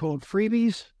thing called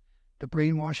freebies. The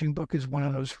brainwashing book is one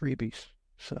of those freebies.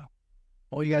 So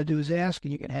all you got to do is ask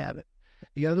and you can have it.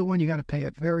 The other one you got to pay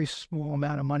a very small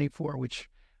amount of money for, which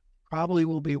probably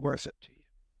will be worth it to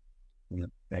you. Yeah,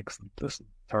 excellent. Listen,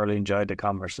 thoroughly enjoyed the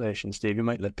conversation, Steve. You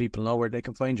might let people know where they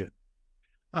can find you.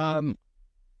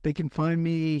 They can find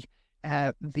me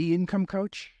at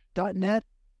theincomecoach.net.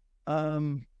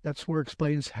 That's where it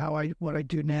explains what I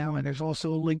do now, and there's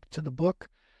also a link to the book.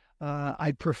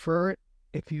 I'd prefer it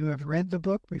if you have read the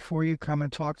book before you come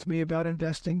and talk to me about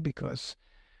investing, because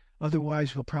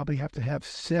otherwise we'll probably have to have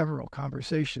several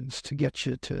conversations to get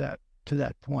you to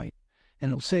that point.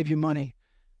 And it'll save you money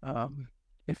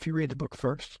if you read the book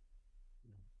first.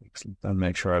 Excellent. I'll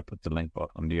make sure I put the link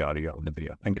on the audio and the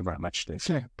video. Thank you very much, Dave.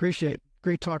 Okay, appreciate it.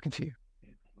 Great talking to you.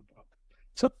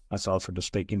 So that's all for the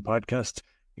Speaking Podcast.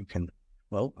 You can,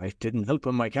 well, I didn't help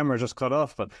when my camera just cut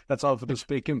off, but that's all for the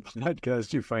Speaking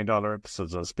Podcast. You find all our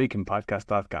episodes on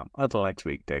speakingpodcast.com. Until next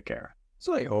week, take care.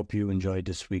 So I hope you enjoyed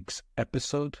this week's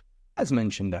episode. As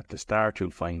mentioned at the start, you'll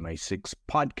find my 6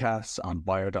 podcasts on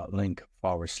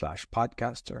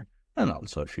bio.link/podcaster. And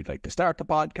also, if you'd like to start a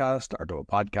podcast or do a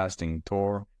podcasting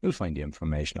tour, you'll find the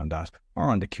information on that or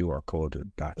on the QR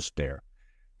code that's there.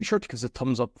 Be sure to give us a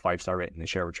thumbs up, 5-star rating, and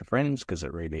share with your friends because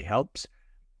it really helps.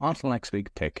 Until next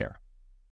week, take care.